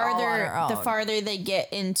 The like, all on her own. farther they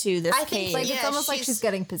get into this I think, cave, like yeah, it's almost like she's- she's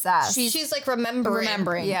getting possessed. She's like remembering.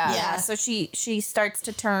 Yeah. Yeah. So she starts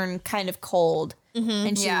to turn kind of cold,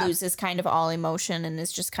 and she Yeah. loses kind of all emotion and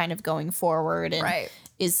is just kind of going forward, and Right.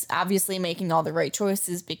 is obviously making all the right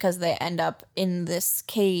choices because they end up in this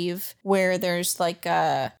cave where there's like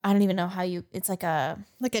I don't even know how it's like a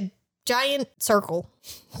Like a giant circle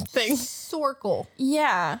thing. Circle.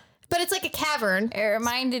 yeah. But it's like a cavern. It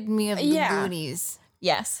reminded me of the Yeah. Goonies.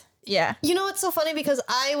 Yes. Yeah. You know what's so funny? Because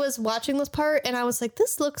I was watching this part and I was like,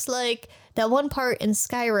 this looks like that one part in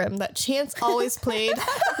Skyrim that Chance always played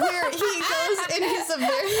where he goes and he's a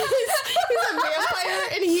vampire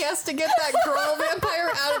and he has to get that girl vampire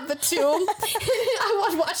out of the tomb. I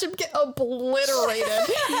would watch him get obliterated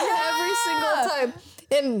every single time.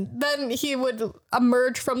 And then he would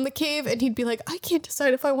emerge from the cave and he'd be like, I can't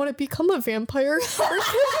decide if I want to become a vampire or kill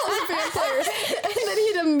all the vampires. And then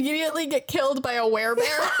he'd immediately get killed by a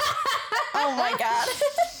werebear. Oh my god.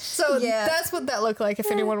 So that's what that looked like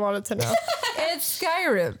if anyone wanted to know. It's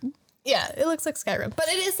Skyrim. Yeah, it looks like Skyrim. But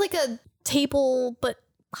it is like a table, but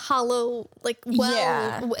hollow, like, well.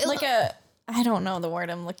 Yeah. Like a I don't know the word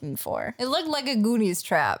I'm looking for. It looked like a Goonies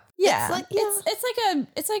trap. Yeah, It's like-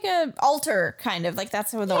 it's like a altar kind of like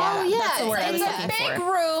that's what the word. yeah, That's the word I was it's looking Big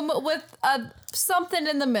for. room with something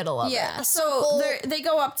in the middle of Yeah, it. so they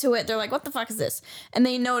go up to it. They're like, "What the fuck is this?" And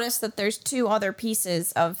they notice that there's 2 other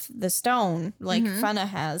pieces of the stone, like Fena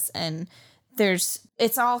has, and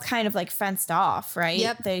it's all kind of like fenced off, right?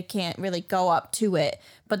 Yep. They can't really go up to it,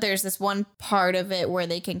 but there's this one part of it where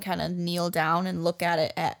they can kind of kneel down and look at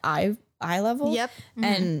it at eye level. Yep.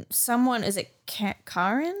 And someone, is it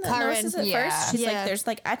Karen that Karen, notices it yeah. first? She's Yeah. like, there's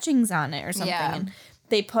like etchings on it or something. Yeah. And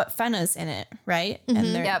they put Fena's in it, right? And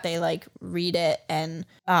Yep. they like read it, and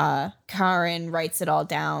Karen writes it all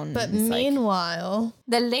down. But and it's like, meanwhile,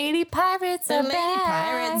 The Lady Pirates the are Lady back.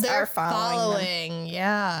 Pirates they're are following them.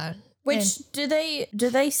 yeah. Which do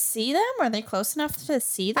they see them? Are they close enough to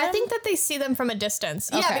see them? I think that they see them from a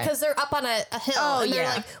distance. Okay. Yeah, because they're up on a hill and they're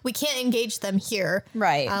like, we can't engage them here.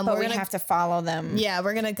 Right. But we're gonna have to follow them. Yeah,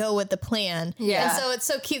 we're gonna go with the plan. Yeah. And so it's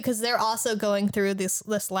so cute because they're also going through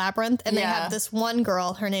this labyrinth and they have this one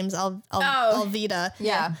girl, her name's Alvida.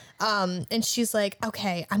 Yeah. And she's like,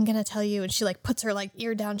 okay, I'm gonna tell you, and she like puts her like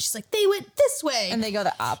ear down. She's like, they went this way, and they go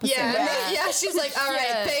the opposite way. She's like, all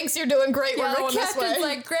right, thanks, you're doing great. We're going this way.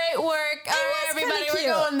 Like, great work. All right, everybody,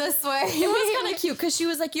 we're going this way. It was kind of cute because she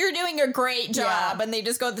was like, you're doing a great job, and they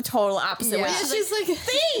just go the total opposite way. Yeah, she's like,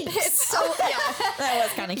 thanks. It's so that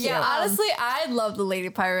was kind of cute. Yeah, honestly, I love the Lady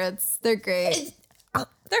Pirates. They're great.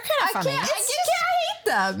 They're kind of funny. You can't hate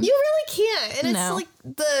them. You really can't. And it's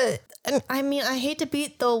like I mean, I hate to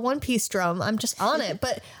beat the One Piece drum. I'm just on it.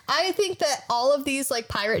 But I think that all of these like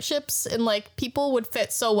pirate ships and like people would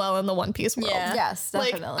fit so well in the One Piece world. Yeah. Yes,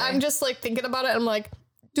 definitely. Like, I'm just like thinking about it. I'm like,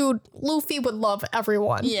 dude, Luffy would love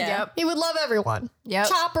everyone. Yeah. Yep. He would love everyone. Yep.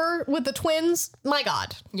 Chopper with the twins. My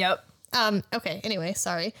God. Yep. Okay. Anyway,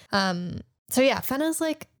 sorry. So yeah, Fena's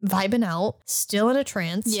like vibing out, still in a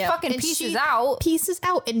trance. Yeah, fucking pieces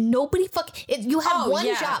out, and nobody you have one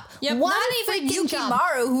job. Yep. One Not even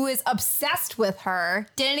Yukimaru, who is obsessed with her,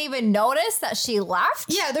 didn't even notice that she left.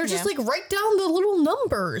 Yeah, they're just like write down the little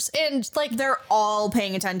numbers, and like they're all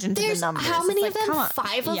paying attention to the numbers. How many of them?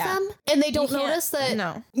 5 of them, and they don't notice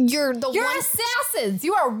that you're assassins.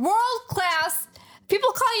 You are world class.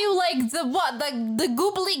 People call you like the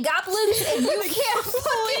Goobly Goblins, and you can't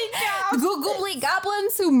fucking Goobly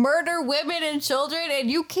Goblins who murder women and children, and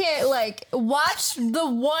you can't like watch the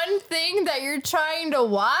one thing that you're trying to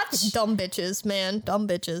watch. Dumb bitches, man, dumb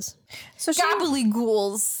bitches. So Gobbly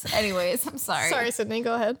ghouls. Anyways, I'm sorry. Sorry, Sydney.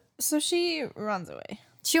 Go ahead. So she runs away.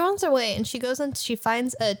 She runs away and she goes and she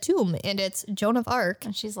finds a tomb, and it's Joan of Arc,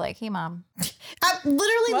 and she's like, "Hey, mom."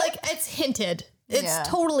 Literally, like it's hinted. It's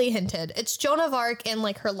totally hinted. It's Joan of Arc and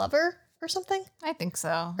like her lover or something. I think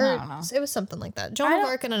so. Or I don't know. It was something like that. Joan of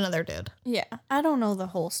Arc and another dude. Yeah. I don't know the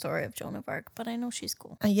whole story of Joan of Arc, but I know she's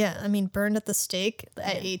cool. Yeah. I mean, burned at the stake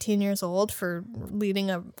at 18 years old for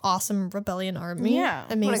leading an awesome rebellion army. Yeah.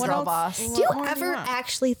 Amazing. What a girl boss. Do you ever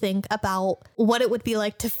actually think about what it would be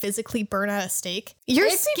like to physically burn at a stake? Your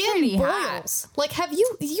skin boils. Hot. Like,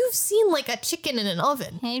 you've seen like a chicken in an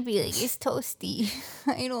oven? I'd be like, it's toasty.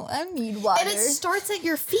 I need water. And it starts at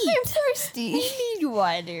your feet. I'm thirsty. I need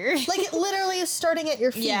water. Like, it literally is starting at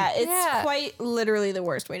your feet. Yeah, it's quite literally the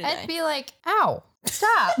worst way to die. I'd be like, ow,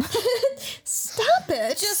 stop. Stop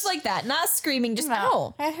it. Just like that. Not screaming, just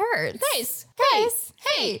ow. It hurts. Guys,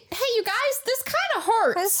 hey, you guys, this kind of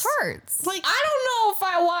hurts. This hurts. Like, I don't know if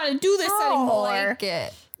I want to do this anymore. Like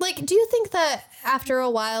it. Like, do you think that after a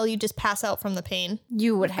while you just pass out from the pain?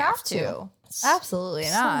 You would have to. Absolutely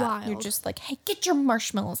not. Wild. You're just like, hey, get your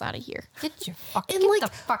marshmallows out of here. Get the fuck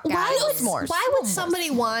out. Why would somebody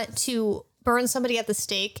want to burn somebody at the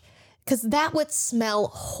stake? Because that would smell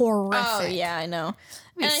horrific. Oh yeah, I know.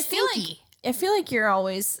 And I feel like you're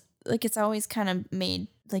always like it's always kind of made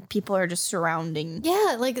like people are just surrounding.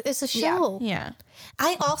 Yeah, like it's a show. Yeah.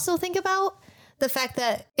 I also think about the fact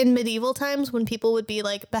that in medieval times when people would be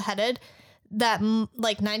like beheaded, that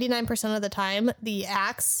like 99% of the time the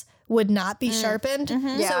axe would not be sharpened.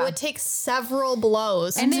 Mm-hmm. So it would take several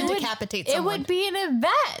blows to decapitate someone. It would be an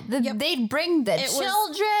event. They'd bring the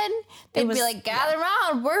children. They'd be like, gather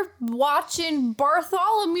around. We're watching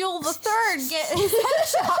Bartholomew III get his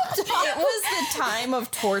head chopped off. It was the time of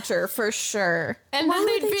torture for sure. And then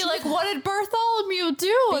they'd be like, what did Bartholomew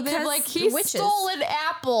do? And they'd be like, he stole an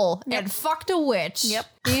apple and fucked a witch. Yep.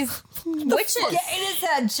 He's witches. Getting his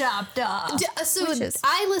head chopped off. So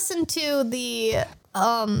I listened to the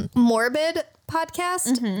Morbid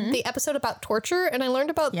podcast, the episode about torture, and I learned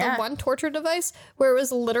about the one torture device where it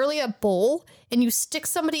was literally a bowl and you stick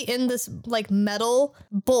somebody in this like metal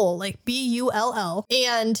bowl, like BULL,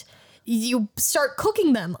 and you start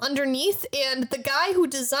cooking them underneath, and the guy who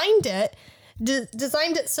designed it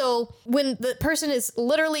designed it so when the person is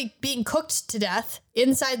literally being cooked to death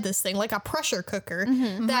inside this thing, like a pressure cooker,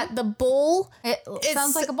 that the bowl... It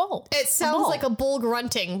sounds like a bowl. It sounds like a bull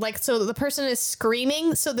grunting. Like, so the person is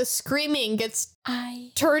screaming, so the screaming gets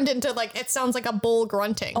turned into, like, it sounds like a bull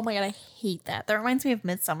grunting. Oh my God, I hate that. That reminds me of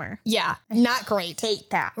Midsummer. Yeah, not great.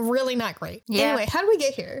 Hate that. Really not great. Yeah. Anyway, how did we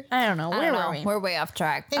get here? I don't know. Where were we? We're way off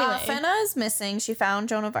track. Anyway. Fena is missing. She found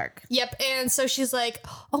Joan of Arc. Yep, and so she's like,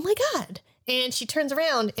 oh my God. And she turns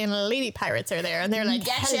around and lady pirates are there. And they're like,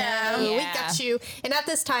 Gotcha. hello, we got you. And at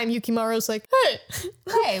this time, Yukimaru's like, Hey,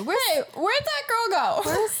 where'd that girl go?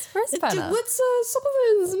 Where's Fena? What's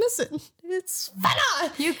something's missing? It's Fena.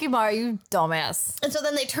 Yukimaru, you dumbass. And so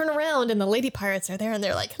then they turn around and the lady pirates are there and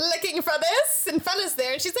they're like, looking for this. And Fena's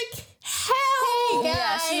there and she's like, help, guys.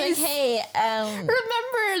 Yeah, she's like, hey,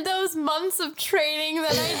 remember those months of training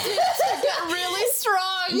that I did to get really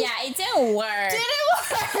strong? Yeah, it didn't work.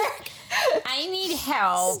 Didn't work. I need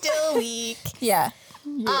help. Still weak. Yeah.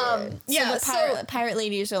 So the pirate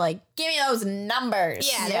ladies are like, give me those numbers.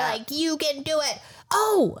 Yeah, they're like, you can do it.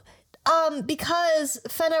 Oh, because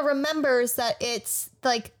Fena remembers that it's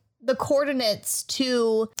like the coordinates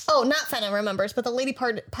to. Oh, not Fena remembers, but the lady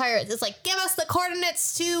pirates is like, give us the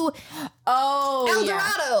coordinates to. El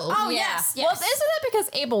Dorado. Oh yes. Well, isn't that because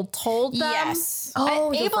Abel told them? Yes.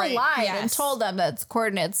 Oh, Abel lied and Yes. told them that's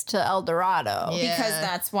coordinates to El Dorado. Yeah. Because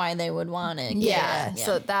that's why they would want it. Yeah.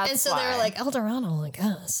 So that's And so why. they were like, El Dorado, I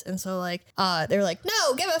guess. And so like, they were like,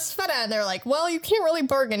 no, give us Fena. And they're like, well, you can't really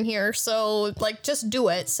bargain here. So like, just do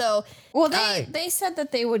it. So. Well, they said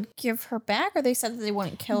that they would give her back, or they said that they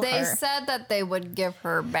wouldn't kill her. They said that they would give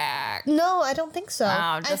her back. No, I don't think so.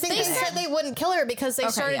 I just think they kidding. said they wouldn't kill her because they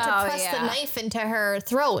started to press the knife into her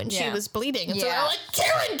throat and she was bleeding. And so they're like,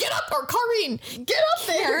 Karen, get up, or Karine, get up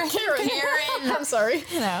there. Karen. I'm sorry.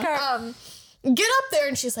 Get up there.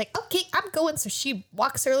 And she's like, okay, I'm going. So she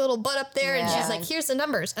walks her little butt up there and she's like, here's the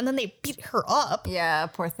numbers. And then they beat her up. Yeah,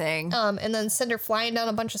 poor thing. And then send her flying down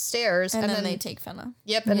a bunch of stairs. and then they take Fena.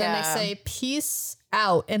 Yep. And then they say, peace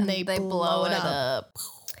out. And they blow it up.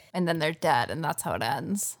 And then they're dead. And that's how it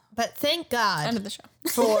ends. But thank God End of the show.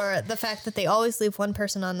 for the fact that they always leave one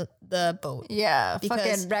person on the boat. Yeah. Because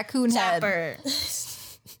fucking raccoon head.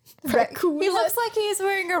 Raccoon He head. looks like he's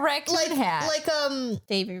wearing a raccoon hat.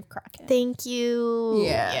 David Crockett. Thank you.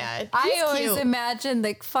 Yeah. I always cute. imagine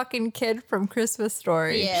the fucking kid from Christmas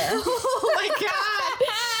Story. Yeah. Oh my God.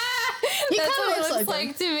 He That's kinda what he looks looks like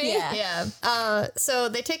like to me. Yeah. So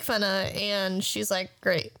they take Fena and she's like,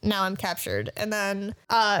 great, now I'm captured. And then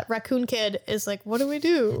Raccoon Kid is like, what do we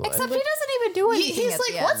do? Except And he doesn't even do anything. he's at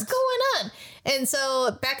like, the what's end. going on? And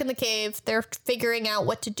so back in the cave, they're figuring out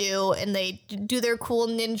what to do and they do their cool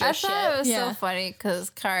ninja I shit. thought it was Yeah. so funny because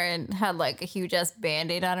Karen had like a huge ass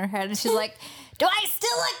band-aid on her head and she's like, do I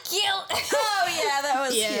still look cute? Oh, yeah, that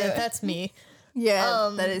was Yeah, cute. that's me.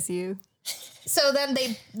 Yeah, that is you. So then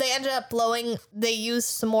they ended up blowing. They used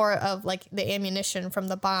some more of like the ammunition from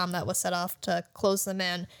the bomb that was set off to close them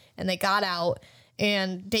in, and they got out.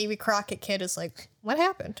 And Davy Crockett Kid is like, "What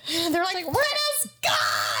happened?" And they're like, "Fena's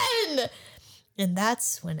gone!" And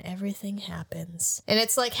that's when everything happens. And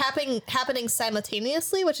it's like happening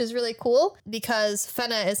simultaneously, which is really cool because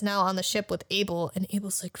Fena is now on the ship with Abel, and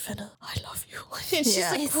Abel's like, "Fena, I love you." And she's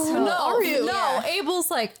like, "Who are you?" No, Abel's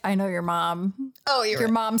like, I know your mom. Oh, Your right.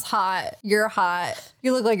 mom's hot. You're hot.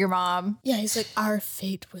 You look like your mom. Yeah, he's like, "Our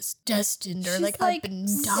fate was destined," or like, like, "I've been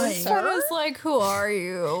dying." Fena's like, who are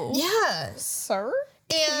you? Yeah. Sir?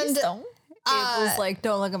 And Don't. Abel's like,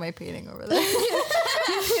 don't look at my painting over there.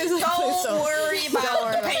 Don't worry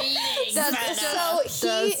about the paintings.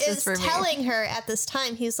 so he is telling her at this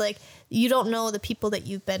time, he's like, you don't know the people that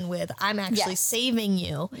you've been with. I'm actually saving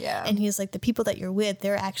you. Yeah. And he's like, the people that you're with,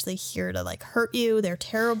 they're actually here to like hurt you. They're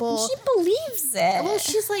terrible. She believes it. Well,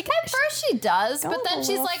 she's like, At first she does, but then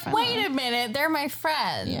she's love like, Fena. wait a minute, they're my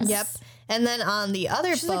friends. yep. And then on the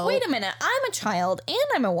other She's boat, like, wait a minute, I'm a child and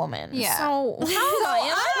I'm a woman. Yeah. So how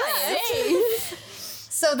am I?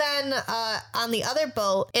 so then on the other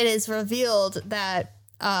boat, it is revealed that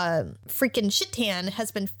freaking Shitan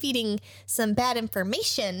has been feeding some bad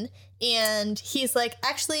information. And he's like,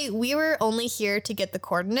 actually, we were only here to get the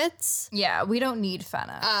coordinates. Yeah, we don't need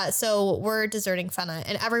Fena. So we're deserting Fena.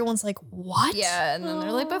 And everyone's like, what? Yeah, and then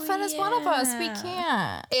they're like, but Fena's one of us. We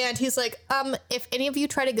can't. And he's like, if any of you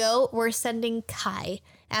try to go, we're sending Kai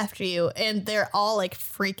after you. And they're all like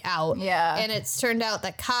freak out. Yeah. And it's turned out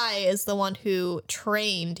that Kai is the one who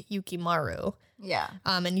trained Yukimaru. Yeah.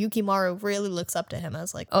 And Yukimaru really looks up to him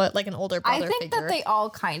as like an older brother I think figure. that they all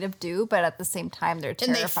kind of do, but at the same time, they're and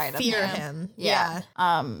terrified they fear of him. Yeah.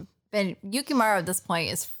 And Yukimaru at this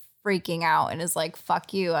point is freaking out and is like,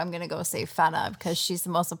 fuck you, I'm going to go save Fena because she's the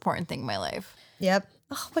most important thing in my life. Yep.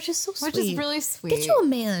 Oh, which is so sweet. Which is really sweet. Get you a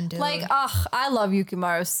man, dude. Like, I love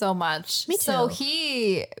Yukimaru so much. Me too. So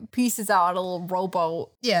he pieces out a little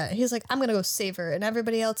rowboat. yeah, he's like, I'm going to go save her. And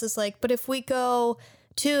everybody else is like, but if we go,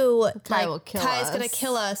 2, Kai will kill Kai's us. gonna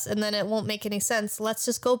kill us, and then it won't make any sense. Let's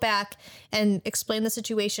just go back and explain the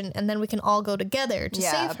situation, and then we can all go together to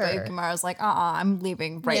save her. But Yukimura's like, I'm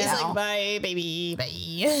leaving right now. He's like, bye, baby,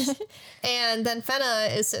 bye. And then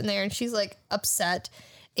Fena is sitting there, and she's like upset.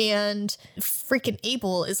 And freaking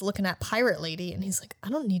Abel is looking at Pirate Lady, and he's like, I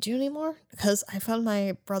don't need you anymore because I found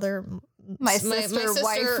my brother, my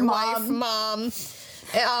sister, wife, mom.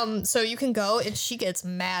 So you can go, and she gets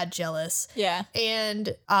mad jealous. Yeah.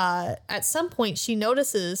 And at some point, she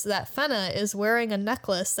notices that Fena is wearing a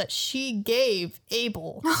necklace that she gave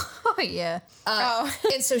Abel. Oh, yeah.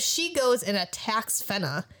 And so she goes and attacks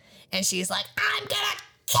Fena, and she's like, I'm gonna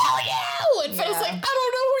kill you! And Fena's like, I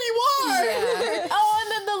don't know who you are! Yeah. Oh,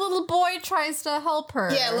 and then the little boy tries to help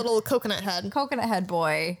her. Yeah, little coconut head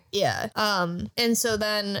boy. Yeah. And so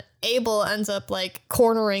then Abel ends up like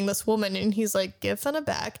cornering this woman, and he's like, give Fena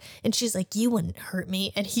back. And she's like, you wouldn't hurt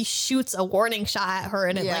me. And he shoots a warning shot at her,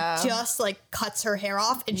 and it like just like cuts her hair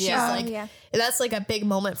off. And she's like, that's like a big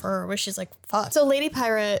moment for her where she's like, fuck. So Lady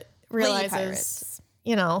Pirate realizes,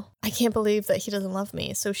 you know, I can't believe that he doesn't love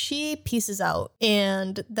me. So she pieces out.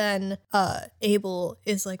 And then Abel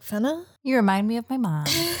is like, Fena? You remind me of my mom.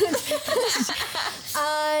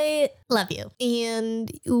 I love you.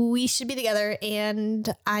 And we should be together.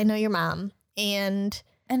 And I know your mom. And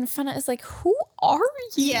Fena is like, who are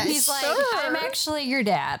you? Yeah, he's like, I'm actually your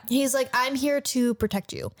dad. He's like, I'm here to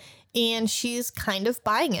protect you. And she's kind of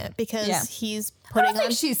buying it because he's putting I don't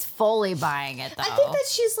think she's fully buying it, though. I think that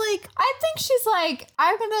she's like,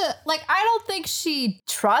 I'm gonna, like, I don't think she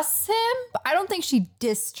trusts him, but I don't think she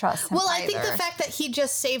distrusts him. Well, I think the fact that he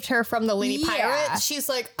just saved her from the Lady Pirate, she's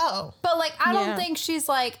like, oh. But, like, I don't think she's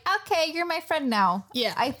like, okay, you're my friend now.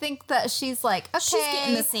 Yeah. I think that she's like, okay. She's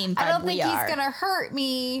getting the same vibe I don't think he's gonna hurt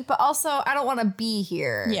me, but also I don't want to be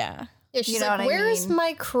here. Yeah. Yeah, she's you know like, where's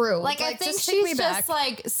my crew? Like, I think she's just,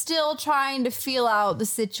 like, still trying to feel out the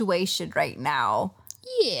situation right now.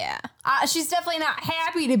 Yeah. She's definitely not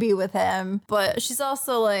happy to be with him, but she's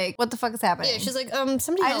also like, what the fuck is happening? Yeah, she's like,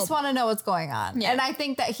 somebody help. I just want to know what's going on. Yeah. And I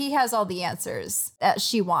think that he has all the answers that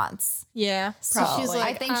she wants. Yeah, so she's like,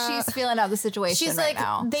 I think she's feeling out the situation she's right like,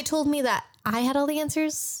 now. They told me that I had all the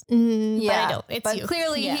answers. But I don't. It's you.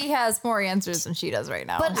 Clearly he has more answers than she does right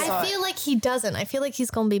now. But I feel like he doesn't. I feel like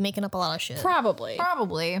he's going to be making up a lot of shit. Probably.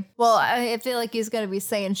 Well, I feel like he's going to be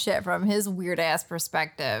saying shit from his weird ass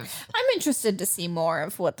perspective. I'm interested to see more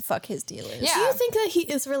of what the fuck his deal is. Yeah. Do you think that he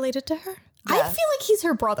is related to her? Yes. I feel like he's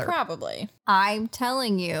her brother. Probably. I'm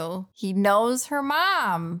telling you, he knows her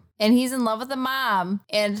mom. And he's in love with the mom.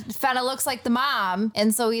 And Fena looks like the mom.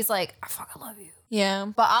 And so he's like, I fucking love you. Yeah.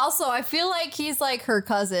 But also, I feel like he's like her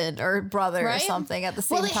cousin or brother or something at the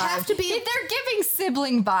same time. Well, they have to be. They're giving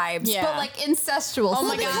sibling vibes, but like incestual. Oh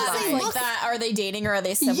my God. Like that. Are they dating or are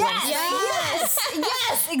they siblings? Yes,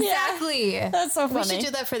 exactly. That's so funny. We should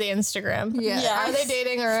do that for the Instagram. Yeah. Are they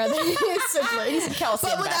dating or are they siblings? Kelsey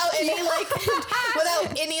but without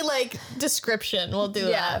any like description, we'll do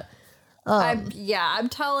that. I'm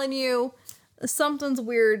telling you, something's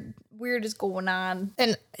weird is going on.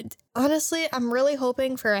 And honestly, I'm really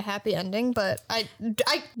hoping for a happy ending, but I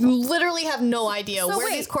literally have no idea where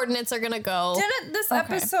these coordinates are gonna go. Didn't this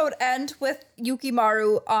episode end with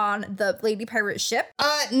Yukimaru on the Lady Pirate ship?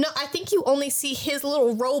 No, I think you only see his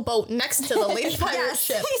little rowboat next to the Lady Pirate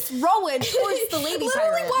ship. He's rowing towards the Lady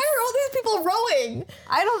Pirate. Why are all these people rowing?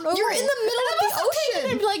 I don't know. You're in the middle of the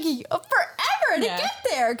ocean. Him like forever to get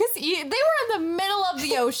there because they were in the middle of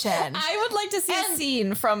the ocean. I would like to see a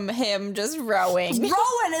scene from him just rowing.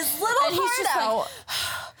 Rowing his little heart out.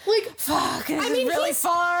 Like, fuck, I mean, really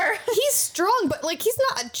far. He's strong, but like he's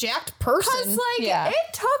not a jacked person. Because like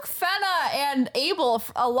it took Fena and Abel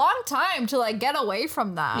a long time to like get away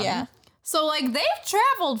from them. Yeah. So like they've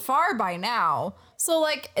traveled far by now. So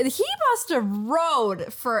like he must have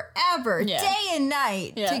rode forever, day and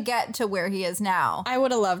night, to get to where he is now. I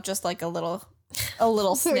would have loved just like a little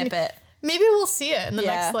snippet. Maybe we'll see it in the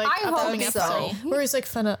next upcoming episode. Where he's like,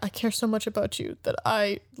 Fena, I care so much about you that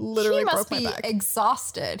I literally broke my back.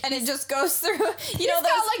 Exhausted. And it just goes through, he's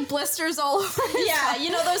got like blisters all over his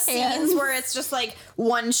you know those scenes where it's just like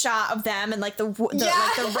one shot of them and like the rain is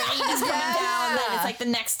coming down and then it's like the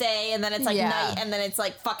next day and then it's like night and then it's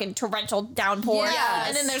like fucking torrential downpour. Yes.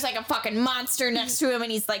 And then there's like a fucking monster next to him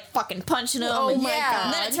and he's like fucking punching him. Oh my God.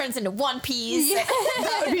 And then it turns into One Piece. Yeah.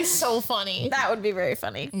 That would be so funny. That would be very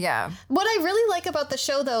funny. Yeah. What I really like about the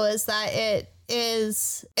show, though, is that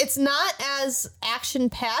it's not as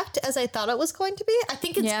action-packed as I thought it was going to be. I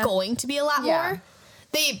think it's going to be a lot more.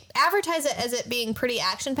 they advertise it as it being pretty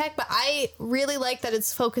action-packed, but I really like that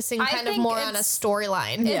it's focusing kind of more on a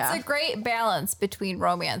storyline. It's a great balance between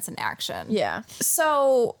romance and action. Yeah.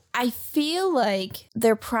 So I feel like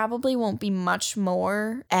there probably won't be much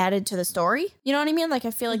more added to the story. You know what I mean? Like,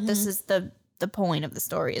 I feel like this is the point of the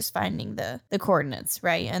story is finding the coordinates,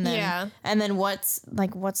 right? And then what's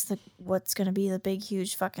gonna be the big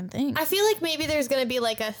huge fucking thing? I feel like maybe there's gonna be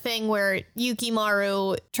like a thing where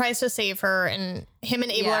Yukimaru tries to save her and him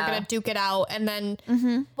and Abel are gonna duke it out, and then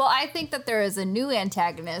Well, I think that there is a new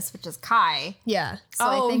antagonist, which is Kai. Yeah. So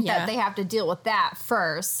I think that they have to deal with that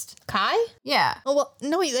first. Kai? Yeah. Oh well,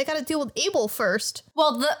 no, they gotta deal with Abel first.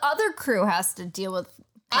 Well, the other crew has to deal with Kai.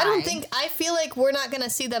 I feel like we're not gonna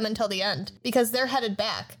see them until the end because they're headed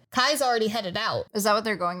back. Kai's already headed out. Is that what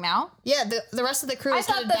they're going now? Yeah, the rest of the crew is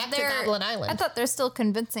headed back to Goblin Island. I thought they're still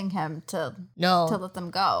convincing him to let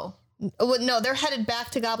them go. No, they're headed back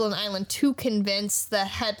to Goblin Island to convince the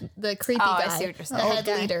creepy guy, I see what you're saying. the head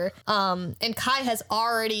leader. And Kai has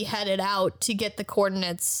already headed out to get the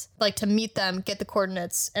coordinates, like to meet them, get the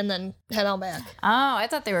coordinates, and then head on back. Oh, I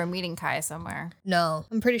thought they were meeting Kai somewhere. No,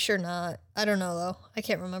 I'm pretty sure not. I don't know though. I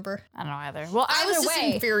can't remember. I don't know either. Well, I was just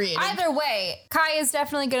infuriated. Either way, Kai is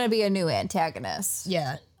definitely going to be a new antagonist.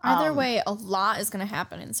 Yeah. Either way, a lot is going to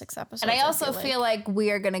happen in 6 episodes. And I also feel like we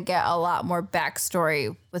are going to get a lot more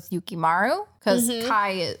backstory with Yukimaru because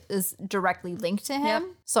Kai is directly linked to him. Yep.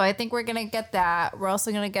 So I think we're going to get that. We're also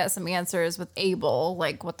going to get some answers with Abel,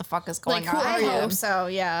 like what the fuck is going on. I hope so,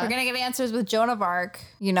 yeah. We're going to get answers with Joan of Arc,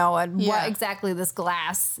 and what exactly this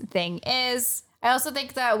glass thing is. I also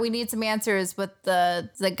think that we need some answers with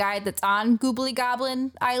the guy that's on Goobly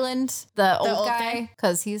Goblin Island, the old guy,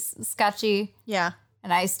 because he's sketchy. Yeah.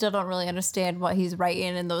 And I still don't really understand what he's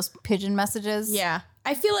writing in those pigeon messages. Yeah.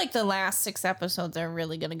 I feel like the last 6 episodes are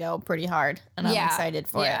really going to go pretty hard, and I'm excited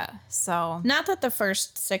for it. Yeah, so. Not that the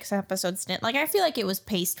first 6 episodes didn't. Like, I feel like it was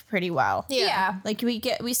paced pretty well. Yeah. Like,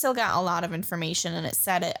 we still got a lot of information, and it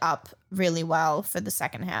set it up really well for the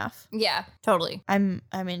second half. Yeah, totally. I'm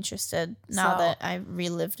interested now that I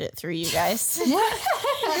relived it through you guys. You're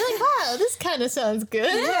like, wow, this kind of sounds good.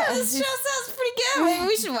 Yeah, this show sounds pretty good. Maybe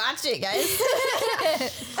we should watch it, guys.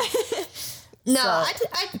 No, I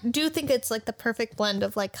do think it's like the perfect blend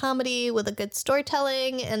of like comedy with a good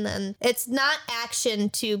storytelling, and then it's not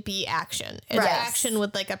action to be action. It's action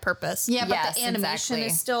with like a purpose. Yeah, but the animation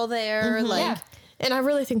is still there. And I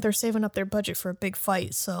really think they're saving up their budget for a big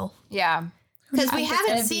fight. So yeah, because we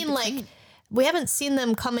haven't seen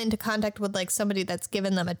them come into contact with like somebody that's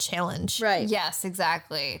given them a challenge. Right. Yes,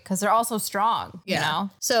 exactly. Because they're also strong, you know?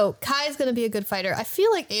 So Kai's going to be a good fighter. I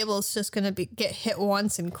feel like Abel's just going to get hit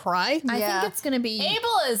once and cry. I think it's going to be...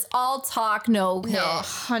 Abel is all talk, no hit.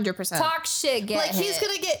 100%. Talk shit, get hit. He's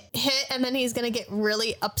going to get hit and then he's going to get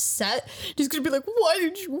really upset. He's going to be like, why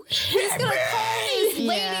did you hit He's going to call his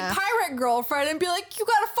lady pirate girlfriend and be like, you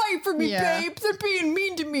got to fight for me, babe. They're being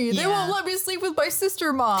mean to me. They won't let me sleep with my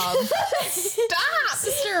sister mom. Stop!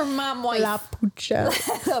 Sister or mom wife. La pucha.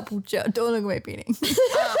 La pucha. Don't look at my painting.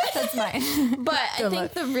 That's mine. But I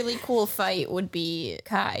think the really cool fight would be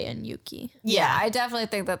Kai and Yuki. Yeah, I definitely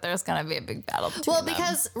think that there's going to be a big battle between them.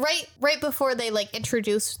 Because right before they like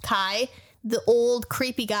introduce Kai, the old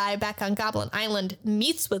creepy guy back on Goblin Island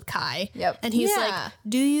meets with Kai. Yep. And he's like,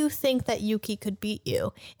 do you think that Yuki could beat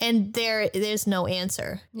you? And there's no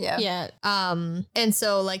answer. Yeah. Yeah. And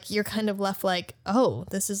so like you're kind of left like, oh,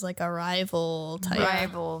 this is like a rival type.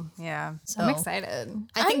 Yeah. So, I'm excited.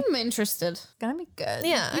 I'm interested. It's going to be good.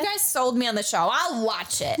 Yeah. You guys sold me on the show. I'll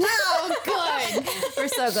watch it. Oh, good. We're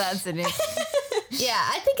so glad, Sydney. Yeah,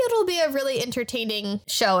 I think it'll be a really entertaining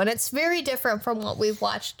show, and it's very different from what we've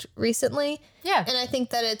watched recently. Yeah. And I think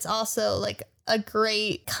that it's also like a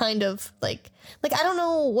great kind of like I don't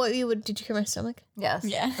know what you would. Did you hear my stomach? Yes.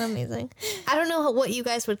 Yeah. Amazing. I don't know what you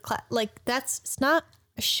guys would it's not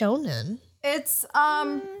a shonen. It's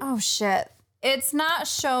oh shit. It's not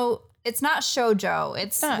shoujo.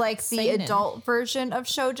 It's not like the seinen. adult version of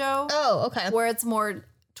shoujo. Oh, okay. Where it's more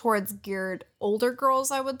towards geared older girls,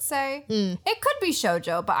 I would say. It could be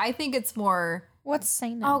shoujo, but I think it's more. What's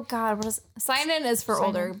seinen? Oh God, what is seinen is for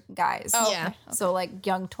older guys. Oh, yeah. Okay. So like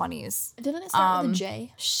young 20s. Didn't it start with a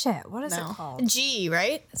J? Shit, what is it called? G,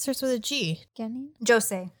 right? It starts with a G. Genin?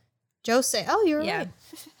 Josei. Josei. Oh, you're Yeah. right.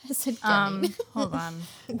 I said Genin. Hold on.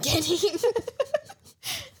 Genin.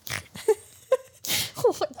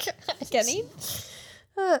 Oh my god. Genin?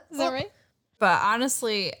 Is that right? But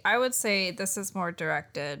honestly, I would say this is more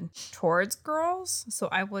directed towards girls. So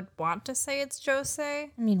I would want to say it's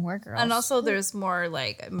josei. I mean, we're girls. And also there's more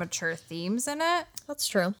like mature themes in it. That's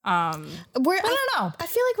true. I don't know. I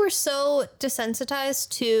feel like we're so desensitized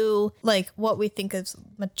to like what we think of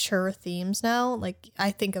mature themes now. Like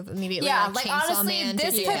I think of immediately like Chainsaw honestly, Man,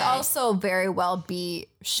 this JJK. could also very well be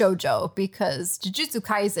shoujo because Jujutsu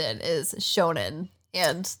Kaisen is shonen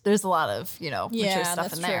and there's a lot of, mature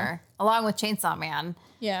stuff in there along with Chainsaw Man.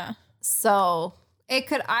 Yeah. So it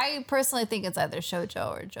could, I personally think it's either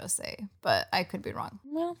shoujo or josei, but I could be wrong.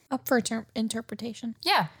 Well, up for interpretation.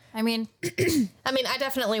 Yeah. I mean, I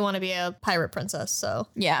definitely want to be a pirate princess. So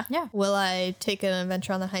Yeah. yeah. will I take an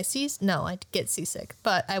adventure on the high seas? No, I'd get seasick,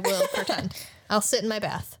 but I will pretend. I'll sit in my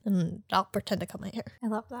bath and I'll pretend to cut my hair. I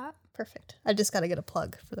love that. Perfect. I just got to get a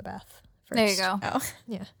plug for the bath first. There you go. Oh.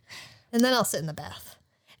 Yeah. And then I'll sit in the bath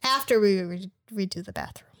after we redo the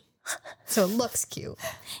bathroom. So it looks cute.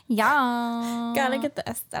 Yeah. Gotta get the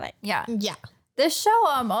aesthetic. Yeah. Yeah. This show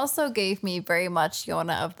also gave me very much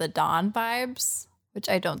Yona of the Dawn vibes, which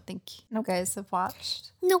I don't think you guys have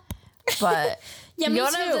watched. Nope. But Yeah, me Yona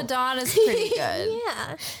of too. the Dawn is pretty good.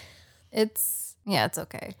 Yeah. It's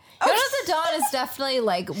okay. Yona of the Dawn is definitely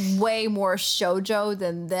like way more shoujo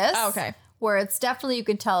than this. Okay. Where it's definitely, you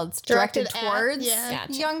can tell it's directed Directed at- towards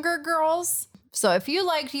Gotcha. younger girls. So if you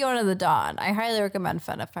liked Yona of the Dawn, I highly recommend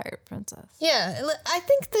Fena the Pirate Princess. Yeah. I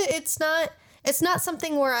think that it's not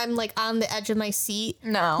something where I'm like on the edge of my seat.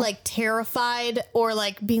 No. Like terrified or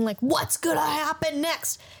like being like, what's going to happen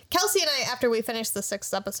next? Kelsey and I, after we finished the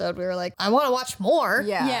 6th episode, we were like, I want to watch more.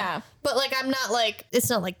 Yeah. But like, I'm not like, it's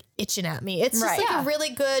not like itching at me. It's just Right. like Yeah. a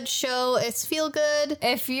really good show. It's feel good.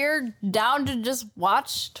 If you're down to just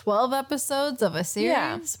watch 12 episodes of a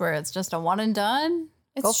series where it's just a one and done,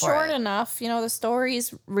 go It's for short it. enough. The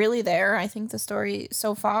story's really there. I think the story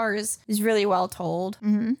so far is really well told.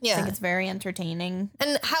 I Yeah. think it's very entertaining.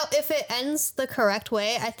 And if it ends the correct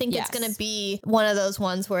way, I think Yes. it's going to be one of those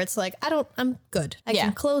ones where it's like, I'm good. I Yeah.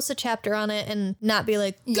 can close the chapter on it and not be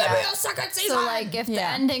like, give me a second season. So like if the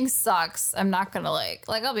Yeah. ending sucks, I'm not gonna like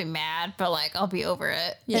I'll be mad, but like I'll be over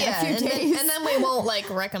it. yeah. And then we won't like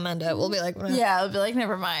recommend it. We'll be like, Yeah, I'll be like,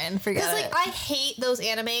 never mind, forget Because it. like I hate those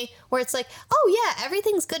anime where it's like, oh yeah,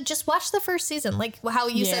 everything's good. Just watch the first season. Like how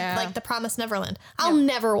you said, Yeah. like The Promised Neverland. I'll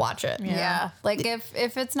never watch it. yeah. Like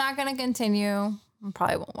if it's not gonna continue, I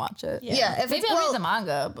probably won't watch it. Yeah. Maybe I'll read the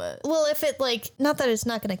manga, but Well, if it like, not that it's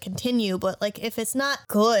not going to continue, but like if it's not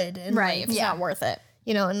good and Right. If it's Yeah. not worth it.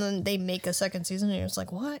 and then they make a second season and you're just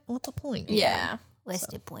like, what? What's the point? Yeah. what's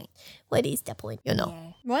the point? What is the point?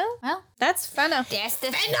 Well, Well, that's Fena. that's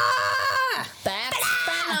the That's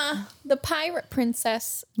Fena, the pirate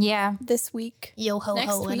princess yeah. this week. Yo ho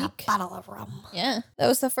Next ho and a week. bottle of rum. Yeah. That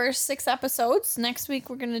was the first 6 episodes. Next week,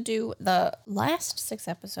 we're going to do the last 6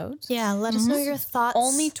 episodes. Yeah, let us know your thoughts.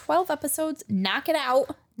 Only 12 episodes. Knock it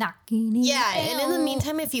out. Knocking it Yeah, and in the down.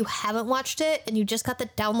 meantime, if you haven't watched it and you just got the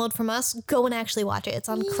download from us, go and actually watch it. It's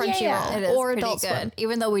on Crunchyroll It is or pretty Adult good. Swim.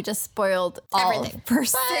 Even though we just spoiled all Everything.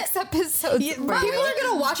 first 6 episodes. Yeah, people are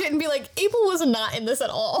gonna watch it and be like, Abel was not in this at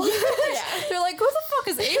all. They're like, who the fuck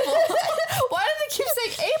is Abel? Why do they keep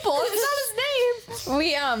saying Abel? It's not his name.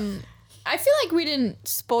 We, I feel like we didn't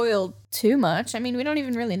spoil too much. I mean, we don't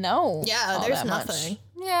even really know. Yeah, all there's that much. nothing.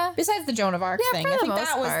 Yeah. Besides the Joan of Arc Yeah, thing, for I the think most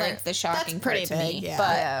that was part. like the shocking That's pretty part to big, me.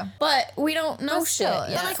 yeah. But we don't know But shit still,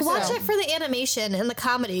 yet. But like, watch so- it for the animation and the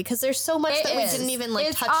comedy because there's so much that we didn't even like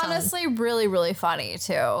it's touch honestly really, really funny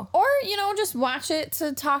too. Or, just watch it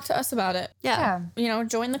to talk to us about it. on.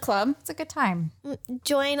 Join the club It's a good time. Yeah,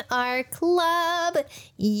 join our club. on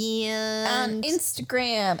And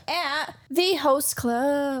Instagram at the host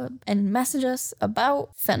club and message us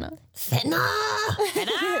about Fena. Fena.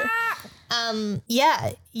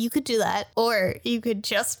 Yeah, you could do that, or you could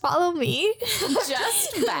just follow me.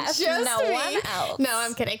 Just Beth, Just no me. one else. No,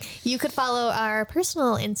 I'm kidding. You could follow our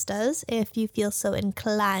personal Instas if you feel so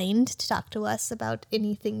inclined to talk to us about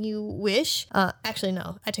anything you wish. Actually,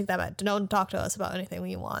 no, I take that back. Don't talk to us about anything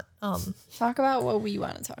you want. Talk about what we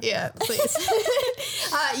want to talk Yeah, please.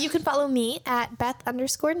 You can follow me at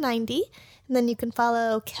Beth_90, and then you can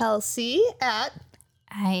follow Kelsey at.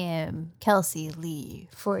 I am Kelsey Lee,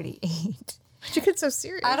 48. Why'd you get so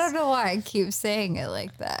serious? I don't know why I keep saying it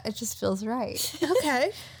like that. It just feels right.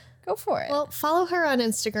 Okay. Go for it. Well, follow her on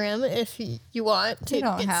Instagram if you want to You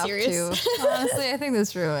don't get have serious. to. Honestly, I think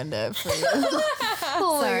this ruined it for you.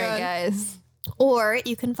 Oh my Sorry, God. guys. Or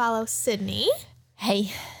you can follow Sydney.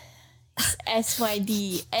 Hey,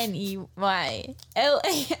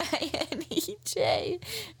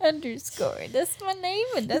 SYDNEYLAINEJ_ That's my name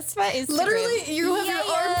and that's my Instagram. You have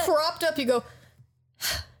your arm propped up. You go,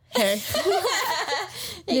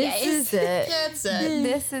 This is it. That's it.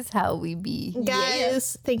 This is how we be.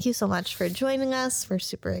 Guys, thank you so much for joining us. We're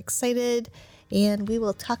super excited. And we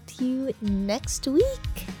will talk to you next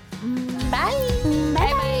week. Bye.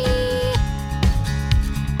 Bye.